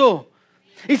pronto.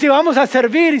 Y si vamos a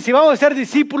servir y si vamos a ser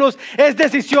discípulos, es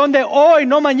decisión de hoy,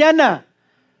 no mañana.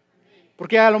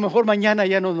 Porque a lo mejor mañana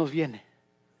ya no nos viene.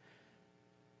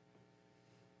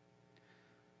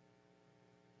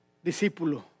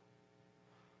 Discípulo.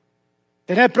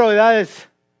 Tener prioridades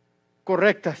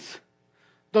correctas,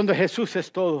 donde Jesús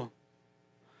es todo.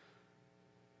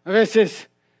 A veces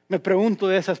me pregunto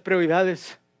de esas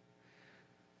prioridades.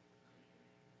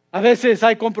 A veces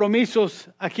hay compromisos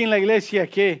aquí en la iglesia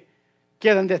que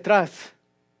quedan detrás.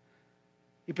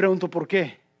 Y pregunto ¿por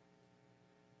qué?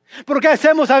 ¿Por qué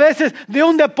hacemos a veces de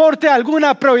un deporte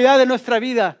alguna prioridad de nuestra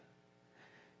vida?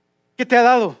 ¿Qué te ha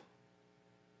dado?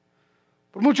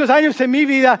 Por muchos años en mi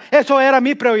vida eso era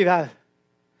mi prioridad.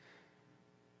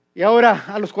 Y ahora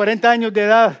a los 40 años de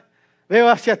edad veo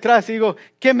hacia atrás y digo,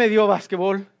 ¿qué me dio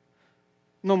básquetbol?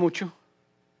 No mucho.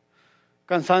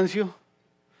 Cansancio.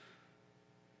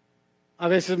 A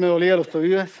veces me dolía los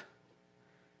tobillos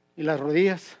y las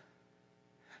rodillas.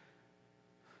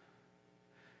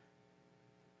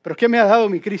 Pero ¿qué me ha dado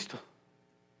mi Cristo?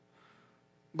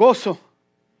 Gozo,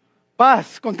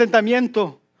 paz,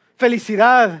 contentamiento,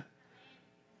 felicidad,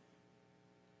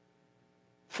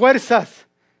 fuerzas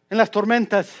en las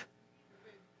tormentas.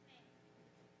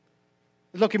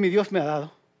 Es lo que mi Dios me ha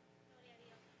dado.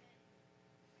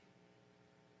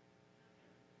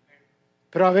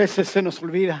 Pero a veces se nos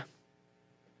olvida.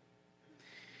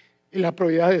 Y la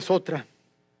prioridad es otra,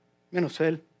 menos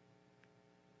Él.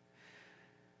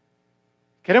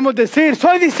 Queremos decir,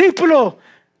 soy discípulo,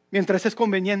 mientras es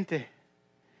conveniente.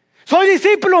 Soy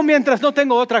discípulo mientras no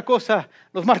tengo otra cosa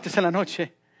los martes en la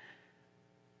noche.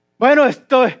 Bueno,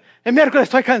 el miércoles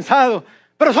estoy cansado,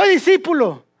 pero soy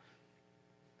discípulo.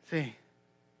 Sí.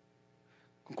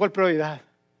 ¿Con cuál prioridad?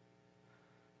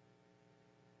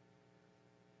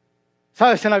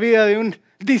 ¿Sabes? En la vida de un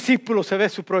discípulo se ve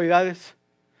sus prioridades.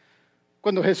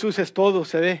 Cuando Jesús es todo,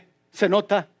 se ve, se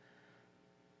nota.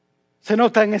 Se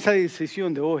nota en esa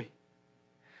decisión de hoy.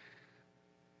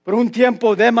 Por un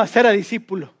tiempo Demas era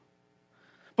discípulo.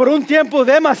 Por un tiempo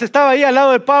Demas estaba ahí al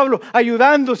lado de Pablo,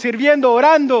 ayudando, sirviendo,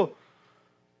 orando.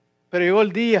 Pero llegó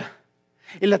el día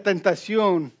y la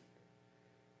tentación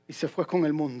y se fue con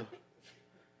el mundo.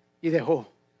 Y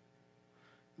dejó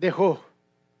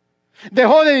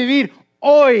de vivir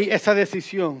hoy esa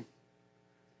decisión.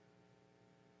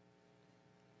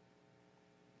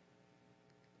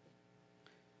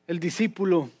 El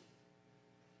discípulo,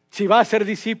 si va a ser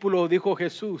discípulo, dijo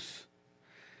Jesús,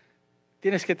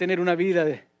 tienes que tener una vida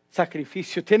de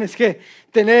sacrificio, tienes que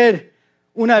tener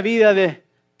una vida de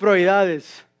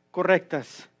prioridades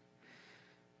correctas.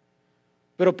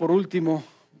 Pero por último,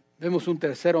 vemos un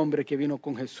tercer hombre que vino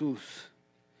con Jesús.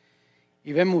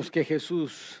 Y vemos que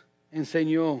Jesús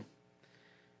enseñó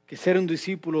que ser un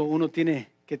discípulo uno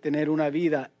tiene que tener una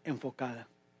vida enfocada.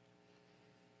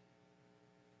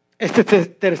 Este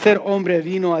tercer hombre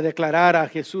vino a declarar a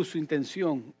Jesús su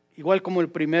intención, igual como el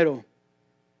primero,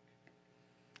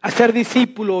 a ser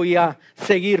discípulo y a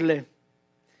seguirle.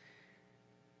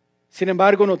 Sin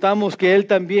embargo, notamos que él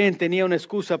también tenía una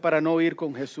excusa para no ir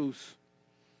con Jesús.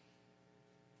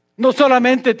 No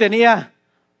solamente tenía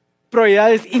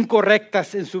prioridades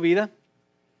incorrectas en su vida,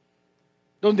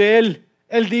 donde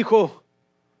él dijo,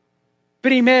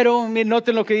 primero,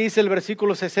 noten lo que dice el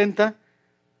versículo 60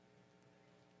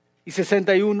 y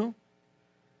 61.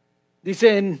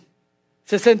 Dice en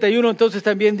 61, entonces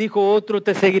también dijo otro,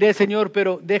 te seguiré, Señor,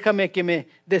 pero déjame que me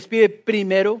despide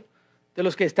primero de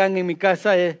los que están en mi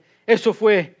casa. Eso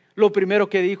fue lo primero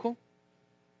que dijo.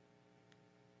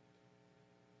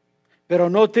 Pero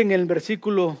noten en el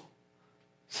versículo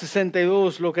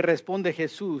 62 lo que responde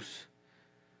Jesús.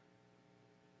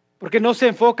 Porque no se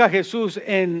enfoca Jesús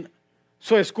en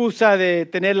su excusa de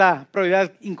tener la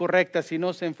prioridad incorrecta,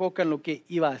 sino se enfoca en lo que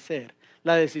iba a hacer,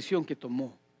 la decisión que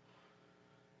tomó.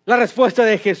 La respuesta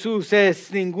de Jesús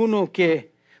es: ninguno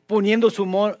que poniendo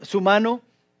su mano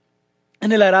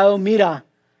en el arado mira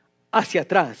hacia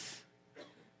atrás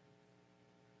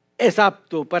es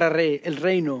apto para el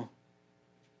reino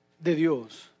de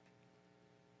Dios.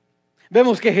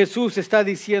 Vemos que Jesús está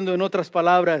diciendo, en otras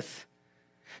palabras,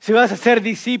 si vas a ser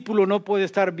discípulo no puedes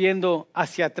estar viendo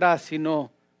hacia atrás,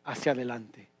 sino hacia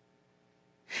adelante.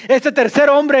 Este tercer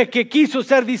hombre que quiso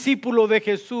ser discípulo de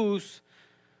Jesús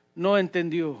no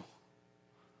entendió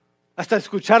hasta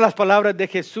escuchar las palabras de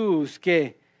Jesús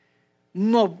que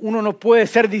uno no puede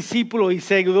ser discípulo y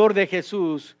seguidor de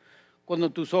Jesús cuando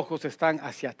tus ojos están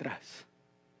hacia atrás.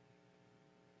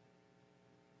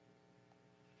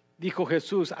 Dijo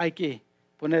Jesús, hay que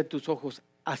poner tus ojos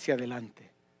hacia adelante,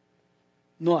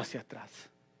 no hacia atrás.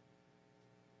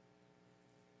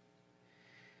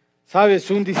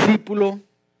 ¿Sabes? Un discípulo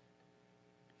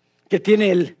que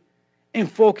tiene el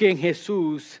enfoque en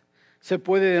Jesús se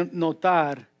puede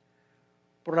notar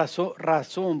por la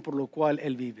razón por la cual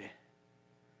él vive.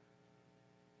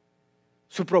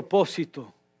 Su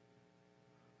propósito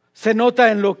se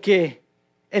nota en lo que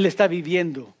él está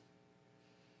viviendo.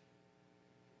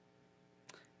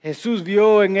 Jesús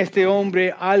vio en este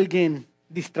hombre a alguien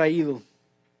distraído,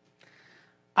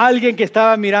 alguien que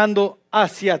estaba mirando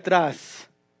hacia atrás.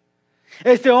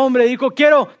 Este hombre dijo,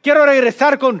 quiero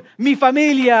regresar con mi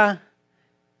familia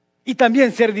y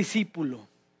también ser discípulo.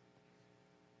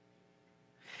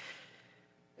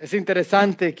 Es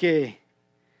interesante que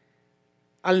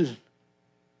al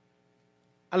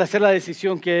hacer la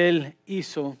decisión que él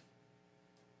hizo,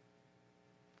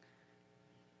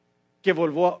 que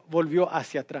volvió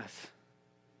hacia atrás.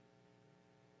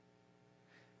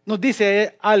 Nos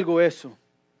dice algo eso.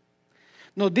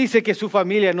 Nos dice que su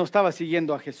familia no estaba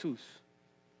siguiendo a Jesús.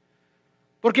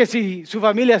 Porque si su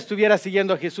familia estuviera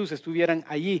siguiendo a Jesús, estuvieran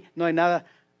allí, no hay nada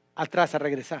atrás a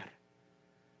regresar.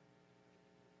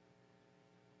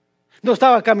 No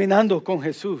estaba caminando con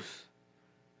Jesús.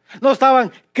 No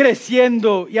estaban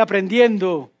creciendo y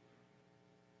aprendiendo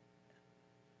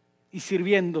y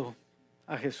sirviendo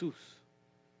a Jesús.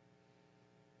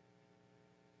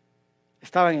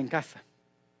 Estaban en casa.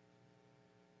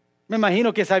 Me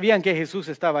imagino que sabían que Jesús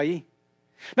estaba ahí.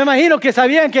 Me imagino que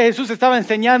sabían que Jesús estaba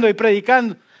enseñando y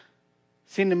predicando.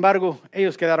 Sin embargo,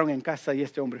 ellos quedaron en casa y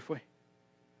este hombre fue.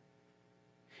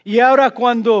 Y ahora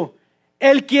cuando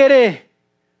él quiere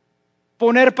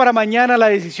poner para mañana la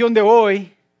decisión de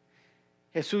hoy,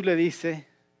 Jesús le dice,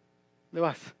 ¿dónde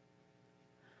vas?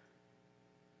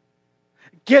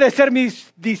 ¿Quieres ser mi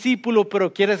discípulo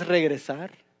pero quieres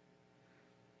regresar?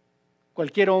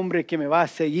 Cualquier hombre que me va a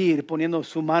seguir poniendo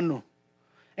su mano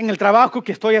en el trabajo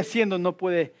que estoy haciendo no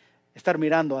puede estar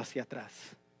mirando hacia atrás.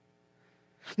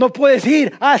 No puedes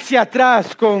ir hacia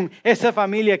atrás con esa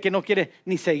familia que no quiere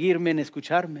ni seguirme ni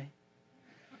escucharme.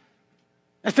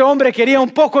 Este hombre quería un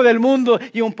poco del mundo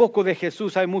y un poco de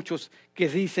Jesús. Hay muchos que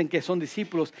dicen que son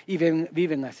discípulos y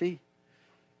viven así.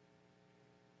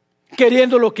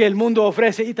 Queriendo lo que el mundo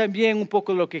ofrece y también un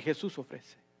poco lo que Jesús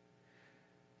ofrece.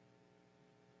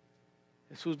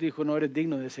 Jesús dijo, no eres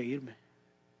digno de seguirme.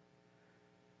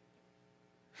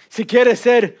 Si quieres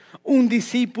ser un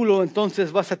discípulo,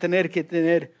 entonces vas a tener que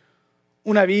tener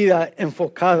una vida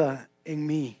enfocada en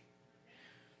mí.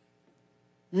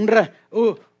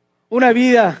 Una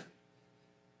vida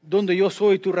donde yo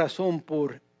soy tu razón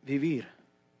por vivir.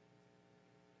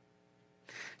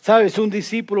 Sabes, un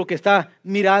discípulo que está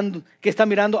mirando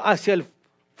hacia el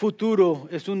futuro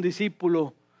es un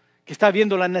discípulo que está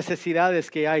viendo las necesidades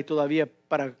que hay todavía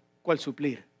para cuál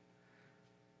suplir.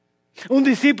 Un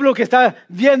discípulo que está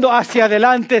viendo hacia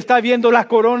adelante, está viendo la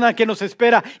corona que nos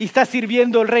espera y está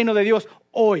sirviendo el reino de Dios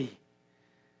hoy.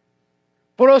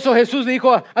 Por eso Jesús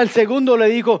dijo al segundo, le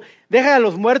dijo, deja a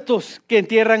los muertos que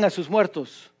entierran a sus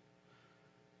muertos.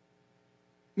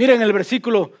 Miren el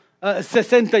versículo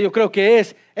 60 yo creo que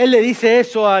es, él le dice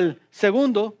eso al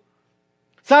segundo.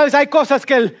 Sabes, hay cosas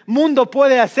que el mundo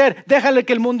puede hacer, déjale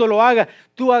que el mundo lo haga,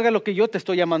 tú haga lo que yo te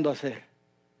estoy llamando a hacer.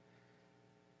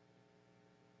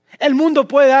 El mundo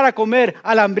puede dar a comer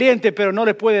al hambriente, pero no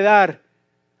le puede dar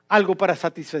algo para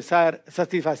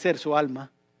satisfacer su alma.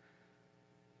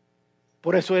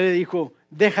 Por eso él le dijo,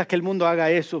 deja que el mundo haga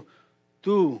eso,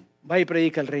 tú va y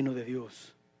predica el reino de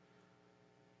Dios.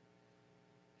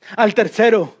 Al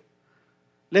tercero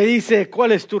le dice,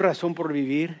 ¿cuál es tu razón por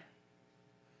vivir?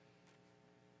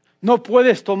 No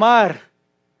puedes tomar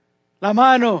la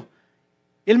mano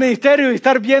y el ministerio y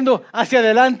estar viendo hacia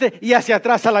adelante y hacia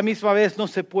atrás a la misma vez. No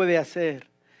se puede hacer.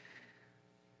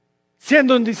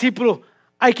 Siendo un discípulo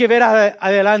hay que ver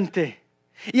adelante.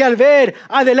 Y al ver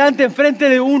adelante enfrente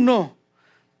de uno,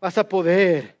 vas a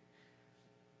poder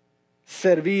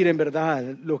servir en verdad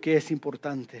lo que es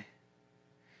importante.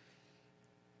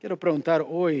 Quiero preguntar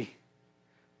hoy,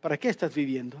 ¿para qué estás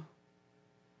viviendo?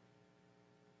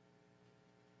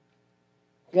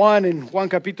 En Juan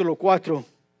capítulo 4,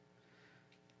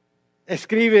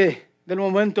 escribe del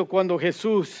momento cuando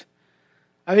Jesús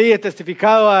había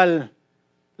testificado a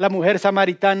la mujer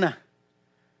samaritana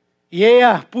Y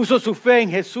ella puso su fe en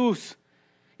Jesús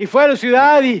y fue a la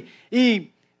ciudad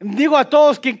y digo a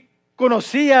todos que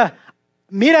conocía: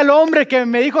 mira el hombre que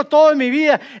me dijo todo en mi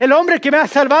vida, el hombre que me ha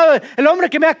salvado, el hombre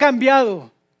que me ha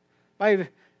cambiado. Vaya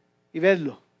y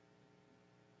vedlo.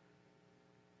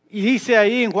 Y dice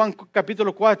ahí en Juan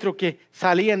capítulo 4 que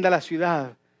salían de la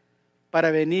ciudad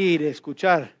para venir a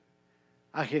escuchar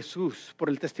a Jesús. Por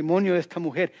el testimonio de esta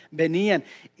mujer venían.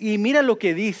 Y mira lo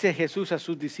que dice Jesús a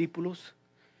sus discípulos.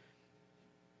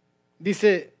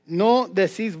 Dice: ¿no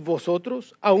decís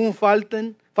vosotros, aún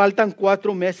faltan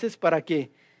 4 meses para que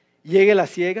llegue la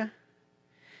siega?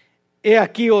 He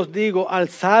aquí os digo,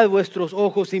 alzad vuestros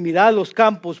ojos y mirad los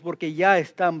campos, porque ya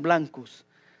están blancos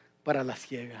para la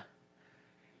siega.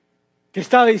 ¿Qué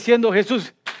estaba diciendo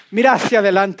Jesús? Mira hacia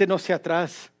adelante, no hacia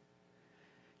atrás.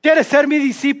 ¿Quieres ser mi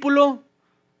discípulo?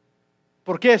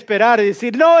 ¿Por qué esperar y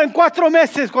decir: no, en 4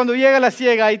 meses cuando llegue la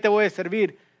siega ahí te voy a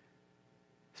servir?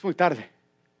 Es muy tarde.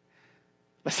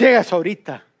 La siega es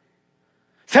ahorita.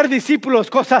 Ser discípulo es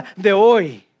cosa de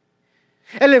hoy.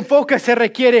 El enfoque se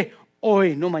requiere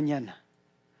hoy, no mañana.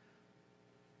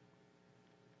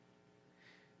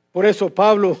 Por eso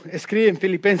Pablo escribe en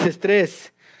Filipenses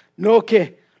 3, no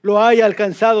que lo haya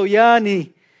alcanzado ya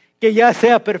ni que ya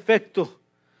sea perfecto,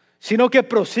 sino que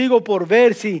prosigo por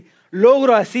ver si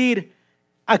logro hacer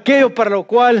aquello para lo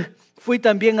cual fui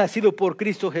también nacido por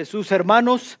Cristo Jesús.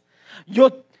 Hermanos,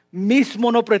 yo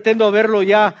mismo no pretendo haberlo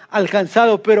ya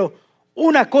alcanzado, pero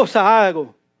una cosa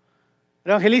hago.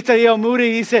 El evangelista Diego Muri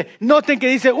dice, noten que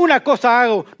dice una cosa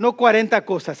hago, no 40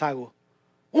 cosas hago.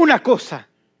 Una cosa.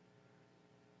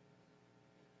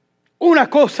 Una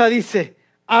cosa dice,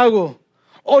 hago,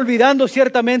 olvidando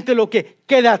ciertamente lo que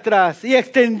queda atrás y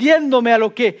extendiéndome a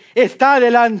lo que está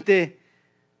adelante.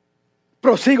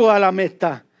 Prosigo a la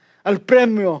meta, al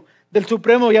premio del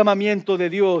supremo llamamiento de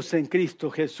Dios en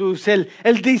Cristo Jesús. El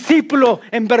discípulo,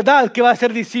 en verdad que va a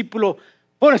ser discípulo,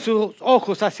 pone sus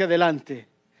ojos hacia adelante.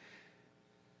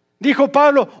 Dijo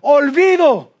Pablo,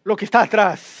 olvido lo que está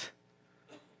atrás.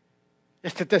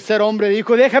 Este tercer hombre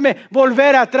dijo, déjame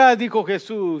volver atrás, dijo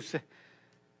Jesús.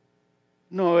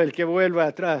 No, el que vuelve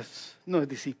atrás no es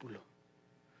discípulo.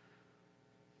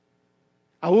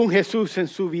 Aún Jesús en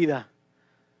su vida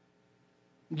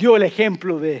dio el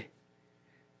ejemplo de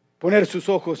poner sus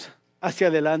ojos hacia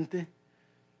adelante.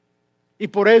 Y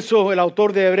por eso el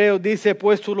autor de Hebreos dice,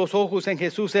 puestos los ojos en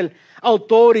Jesús, el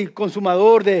autor y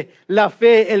consumador de la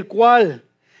fe, el cual,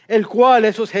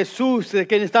 eso es Jesús, de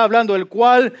quien está hablando, el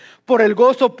cual por el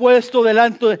gozo puesto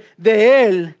delante de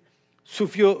él,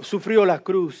 sufrió la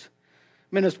cruz,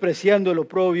 menospreciando el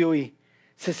oprobio y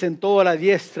se sentó a la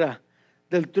diestra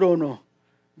del trono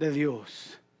de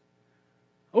Dios.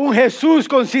 Aún Jesús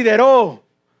consideró,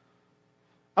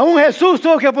 aún Jesús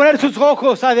tuvo que poner sus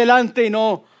ojos adelante y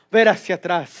no ver hacia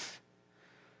atrás.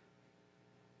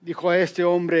 Dijo a este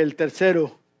hombre, el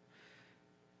tercero,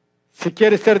 si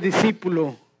quieres ser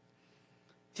discípulo,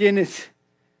 tienes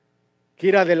que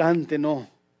ir adelante, no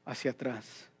hacia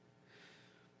atrás.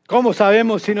 ¿Cómo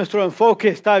sabemos si nuestro enfoque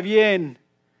está bien?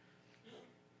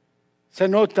 Se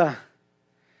nota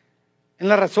en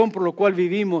la razón por la cual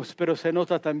vivimos, pero se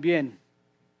nota también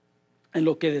en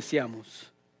lo que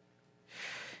deseamos.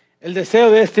 El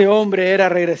deseo de este hombre era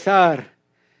regresar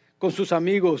con sus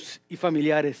amigos y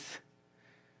familiares.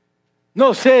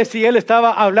 No sé si él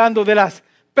estaba hablando de las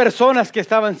personas que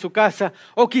estaban en su casa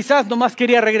o quizás nomás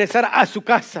quería regresar a su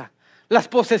casa, las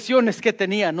posesiones que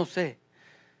tenía, no sé.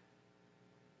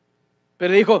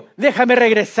 Pero dijo, déjame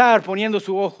regresar poniendo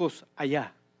sus ojos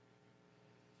allá.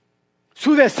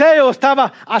 Su deseo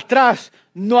estaba atrás,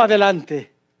 no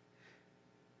adelante.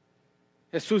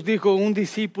 Jesús dijo, un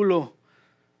discípulo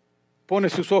pone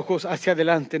sus ojos hacia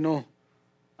adelante, no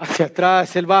hacia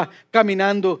atrás. Él va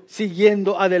caminando,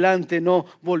 siguiendo adelante, no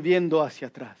volviendo hacia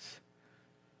atrás.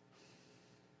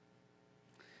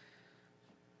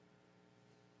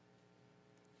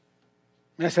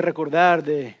 Me hace recordar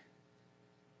de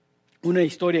una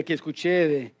historia que escuché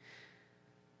de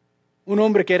un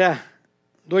hombre que era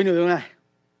dueño de una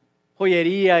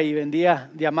joyería y vendía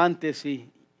diamantes.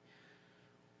 Y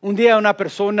un día una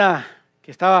persona que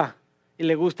estaba y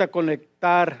le gusta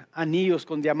conectar anillos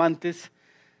con diamantes,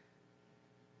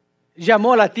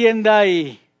 llamó a la tienda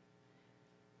y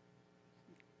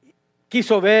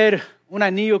quiso ver un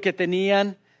anillo que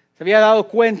tenían. Se había dado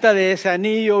cuenta de ese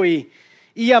anillo y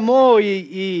llamó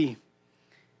y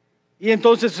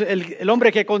entonces el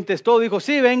hombre que contestó dijo,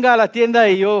 sí, venga a la tienda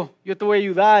y yo te voy a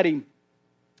ayudar. Y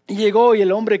llegó y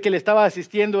el hombre que le estaba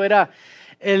asistiendo era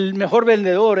el mejor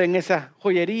vendedor en esa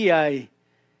joyería y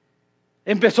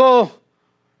empezó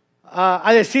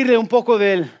a decirle un poco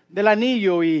del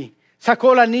anillo y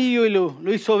sacó el anillo y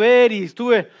lo hizo ver y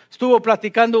estuvo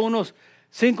platicando unos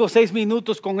 5 o 6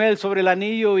 minutos con él sobre el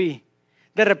anillo y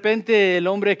de repente el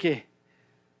hombre que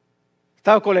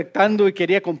estaba colectando y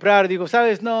quería comprar, dijo,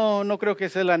 ¿sabes? No creo que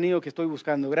ese es el anillo que estoy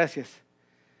buscando, gracias.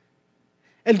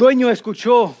 El dueño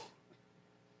escuchó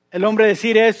el hombre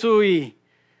decir eso y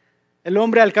el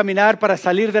hombre al caminar para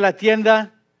salir de la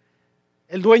tienda,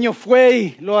 el dueño fue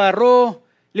y lo agarró,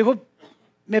 le dijo,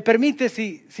 ¿me permites?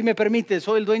 Si me permites,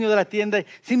 soy el dueño de la tienda,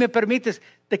 si me permites,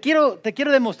 te quiero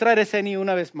demostrar ese anillo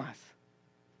una vez más.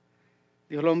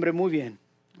 Dijo el hombre, muy bien,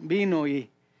 vino y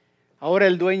ahora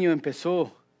el dueño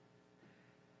empezó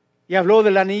y habló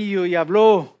del anillo y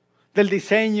habló del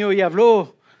diseño y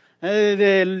habló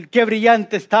del qué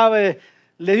brillante estaba,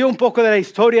 le dio un poco de la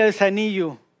historia de ese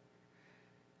anillo.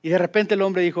 Y de repente el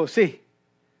hombre dijo, sí,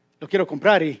 lo quiero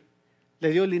comprar y le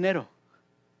dio el dinero.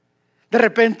 De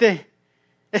repente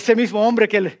ese mismo hombre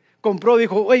que le compró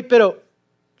dijo, oye, pero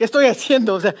 ¿qué estoy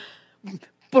haciendo? O sea,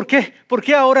 ¿por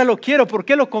qué ahora lo quiero? ¿Por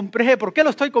qué lo compré? ¿Por qué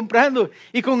lo estoy comprando?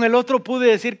 Y con el otro pude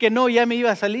decir que no, ya me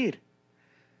iba a salir.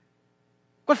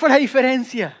 ¿Cuál fue la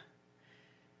diferencia?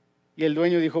 Y el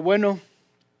dueño dijo, bueno,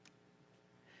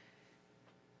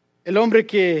 el hombre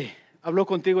que habló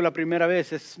contigo la primera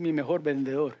vez es mi mejor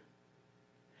vendedor.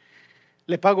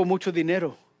 Le pago mucho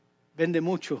dinero, vende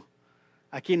mucho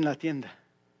aquí en la tienda.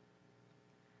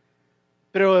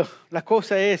 Pero la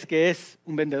cosa es que es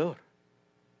un vendedor.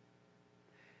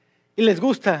 Y les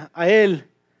gusta a él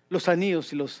los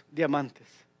anillos y los diamantes.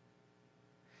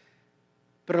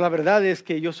 Pero la verdad es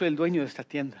que yo soy el dueño de esta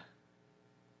tienda.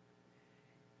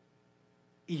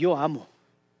 Y yo amo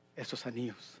esos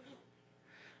anillos.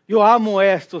 Yo amo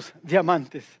estos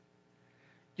diamantes.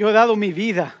 Yo he dado mi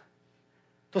vida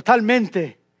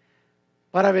totalmente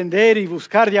para vender y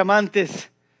buscar diamantes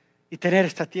y tener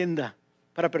esta tienda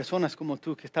para personas como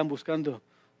tú que están buscando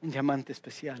un diamante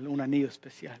especial, un anillo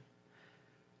especial.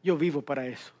 Yo vivo para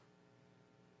eso.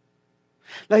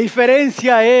 La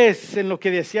diferencia es en lo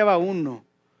que deseaba uno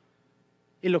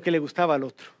y lo que le gustaba al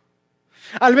otro.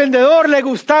 Al vendedor le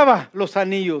gustaban los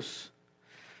anillos,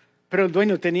 pero el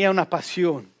dueño tenía una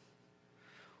pasión,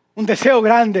 un deseo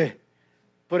grande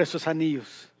por esos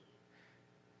anillos.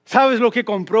 ¿Sabes lo que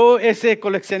compró ese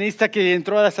coleccionista que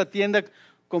entró a esa tienda?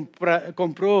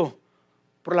 Compró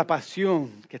por la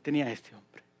pasión que tenía este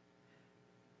hombre.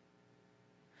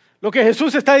 Lo que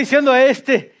Jesús está diciendo a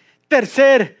este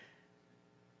tercer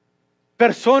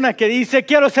persona que dice,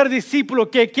 quiero ser discípulo,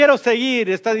 que quiero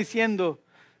seguir, está diciendo,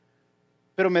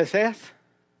 ¿pero me deseas?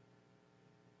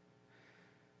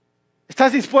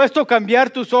 ¿Estás dispuesto a cambiar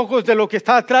tus ojos de lo que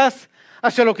está atrás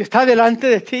hacia lo que está delante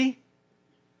de ti?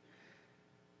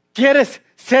 ¿Quieres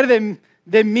ser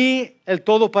de mí el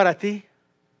todo para ti?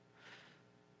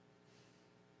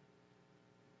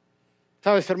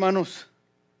 Sabes, hermanos,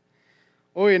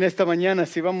 hoy en esta mañana,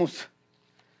 si vamos a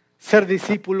ser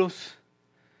discípulos,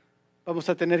 vamos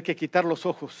a tener que quitar los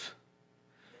ojos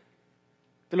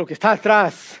de lo que está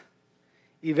atrás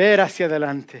y ver hacia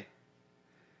adelante.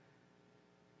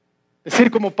 Decir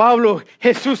como Pablo,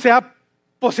 Jesús se ha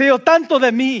poseído tanto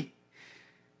de mí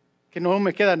que no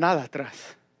me queda nada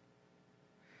atrás.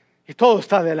 Y todo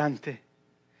está adelante.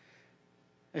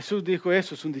 Jesús dijo,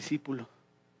 eso es un discípulo.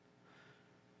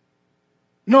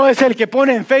 No es el que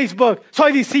pone en Facebook,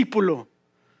 soy discípulo.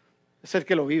 Es el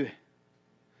que lo vive.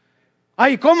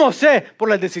 Ay, ¿cómo sé? Por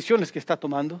las decisiones que está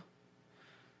tomando.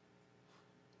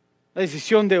 ¿La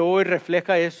decisión de hoy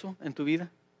refleja eso en tu vida?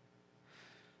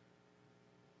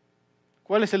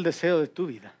 ¿Cuál es el deseo de tu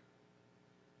vida?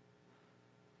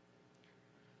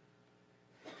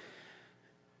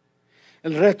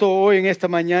 El reto hoy en esta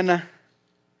mañana,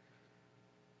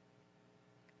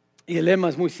 y el lema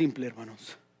es muy simple,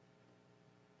 hermanos.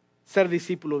 Ser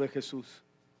discípulo de Jesús.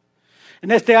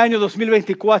 En este año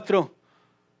 2024,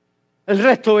 el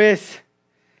reto es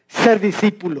ser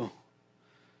discípulo.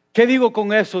 ¿Qué digo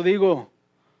con eso? Digo,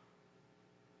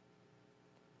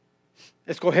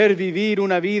 escoger vivir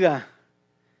una vida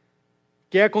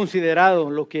que ha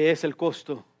considerado lo que es el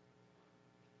costo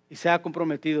y se ha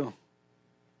comprometido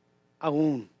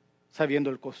aún sabiendo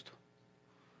el costo.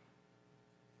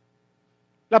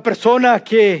 La persona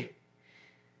que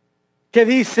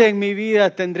dice en mi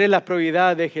vida tendré la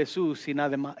prioridad de Jesús y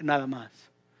nada más.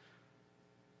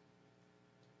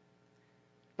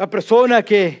 La persona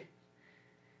que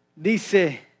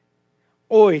dice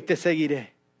hoy te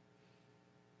seguiré.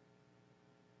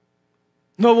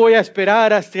 No voy a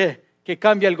esperar hasta que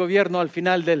cambie el gobierno al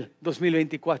final del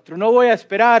 2024. No voy a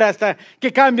esperar hasta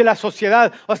que cambie la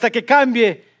sociedad, hasta que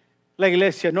cambie la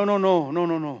iglesia.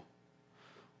 No.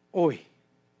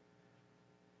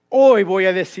 Hoy voy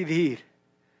a decidir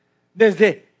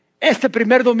desde este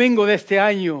primer domingo de este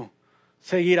año,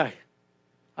 seguir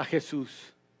a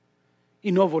Jesús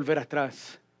y no volver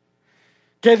atrás?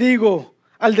 ¿Qué digo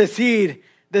al decidir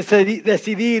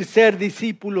ser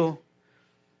discípulo?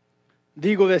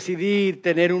 Digo decidir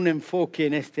tener un enfoque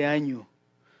en este año.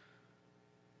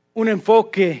 Un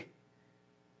enfoque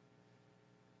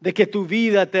de que tu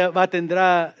vida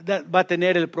va a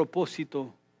tener el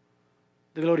propósito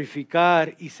de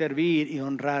glorificar y servir y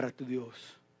honrar a tu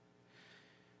Dios.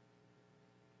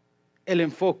 El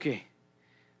enfoque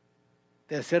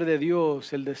de hacer de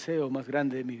Dios el deseo más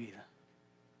grande de mi vida.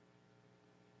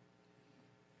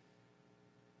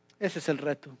 Ese es el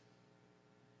reto.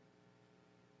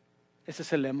 Ese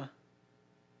es el lema.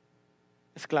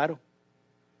 Es claro.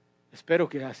 Espero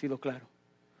que haya sido claro.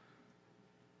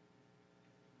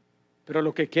 Pero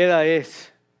lo que queda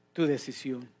es tu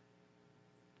decisión.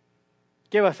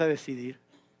 ¿Qué vas a decidir?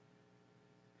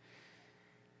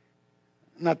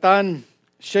 Nathan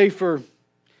Schaefer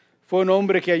fue un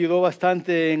hombre que ayudó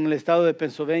bastante en el estado de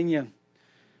Pennsylvania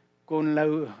con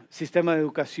el sistema de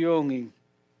educación y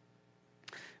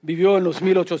vivió en los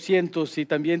 1800 y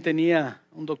también tenía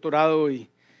un doctorado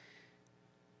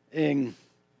en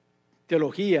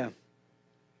teología.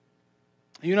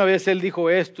 Y una vez él dijo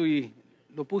esto y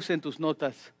lo puse en tus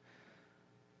notas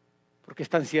porque es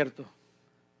tan cierto.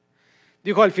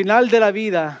 Dijo, al final de la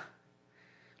vida,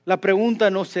 la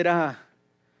pregunta no será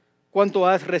cuánto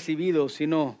has recibido,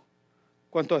 sino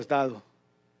cuánto has dado.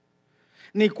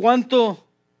 Ni cuánto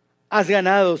has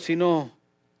ganado, sino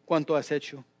cuánto has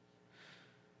hecho.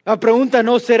 La pregunta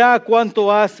no será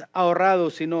cuánto has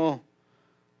ahorrado, sino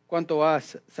cuánto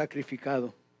has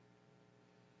sacrificado.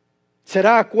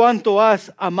 Será cuánto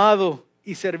has amado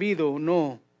y servido,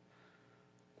 no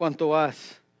cuánto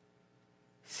has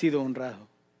sido honrado.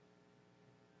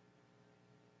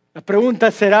 La pregunta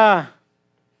será,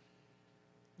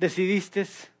 ¿decidiste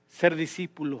ser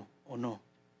discípulo o no?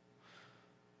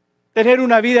 Tener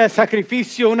una vida de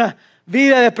sacrificio, una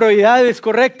vida de prioridades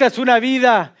correctas, una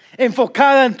vida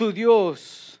enfocada en tu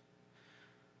Dios.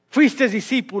 ¿Fuiste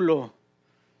discípulo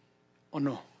o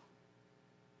no?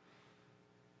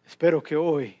 Espero que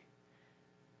hoy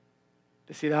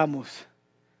decidamos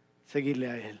seguirle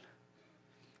a Él.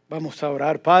 Vamos a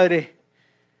orar. Padre,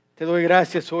 te doy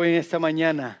gracias hoy en esta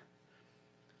mañana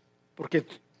porque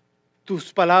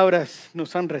tus palabras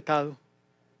nos han retado.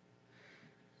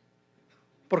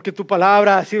 Porque tu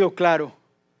palabra ha sido claro.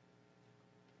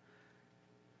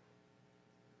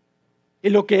 Y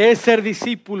lo que es ser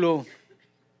discípulo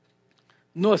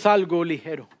no es algo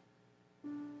ligero.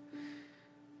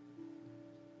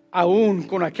 Aún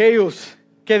con aquellos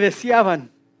que deseaban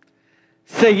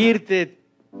seguirte,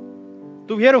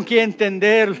 tuvieron que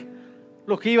entender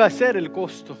lo que iba a ser el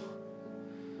costo,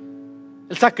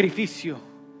 el sacrificio.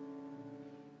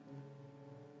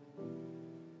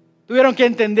 Tuvieron que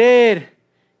entender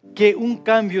que un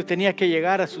cambio tenía que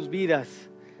llegar a sus vidas,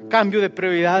 cambio de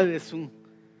prioridades, un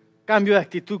cambio de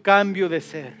actitud, cambio de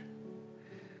ser.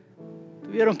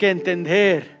 Tuvieron que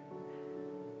entender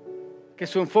que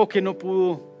su enfoque no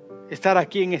pudo estar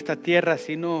aquí en esta tierra,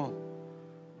 sino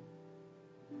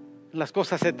en las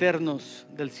cosas eternas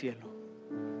del cielo.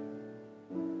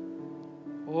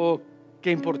 Oh,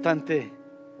 qué importante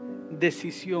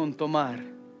decisión tomar.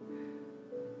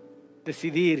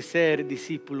 Decidir ser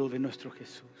discípulo de nuestro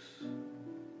Jesús.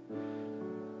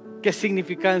 Qué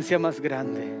significancia más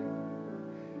grande.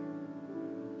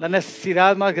 La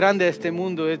necesidad más grande de este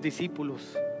mundo es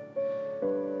discípulos.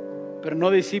 Pero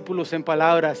no discípulos en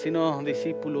palabras, sino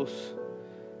discípulos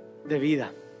de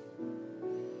vida.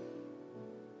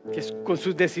 Que con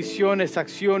sus decisiones,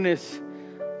 acciones,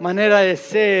 manera de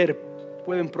ser,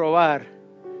 pueden probar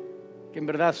que en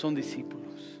verdad son discípulos.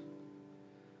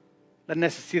 La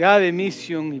necesidad de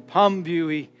Mission y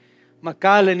Palmview y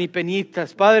McAllen y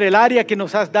Peñitas, Padre, el área que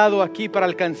nos has dado aquí para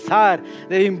alcanzar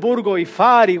de Edimburgo y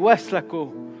Far y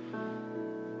Westlaco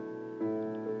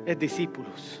es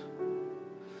discípulos.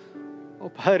 Oh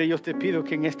Padre, yo te pido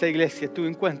que en esta iglesia tú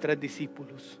encuentres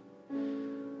discípulos,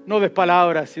 no de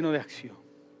palabras sino de acción.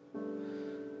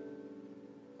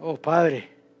 Oh Padre,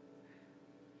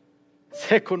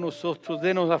 sé con nosotros,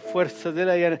 denos la fuerza,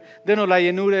 denos la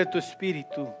llenura de tu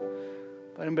Espíritu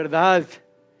para en verdad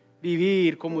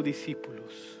vivir como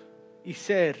discípulos y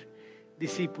ser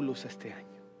discípulos este año.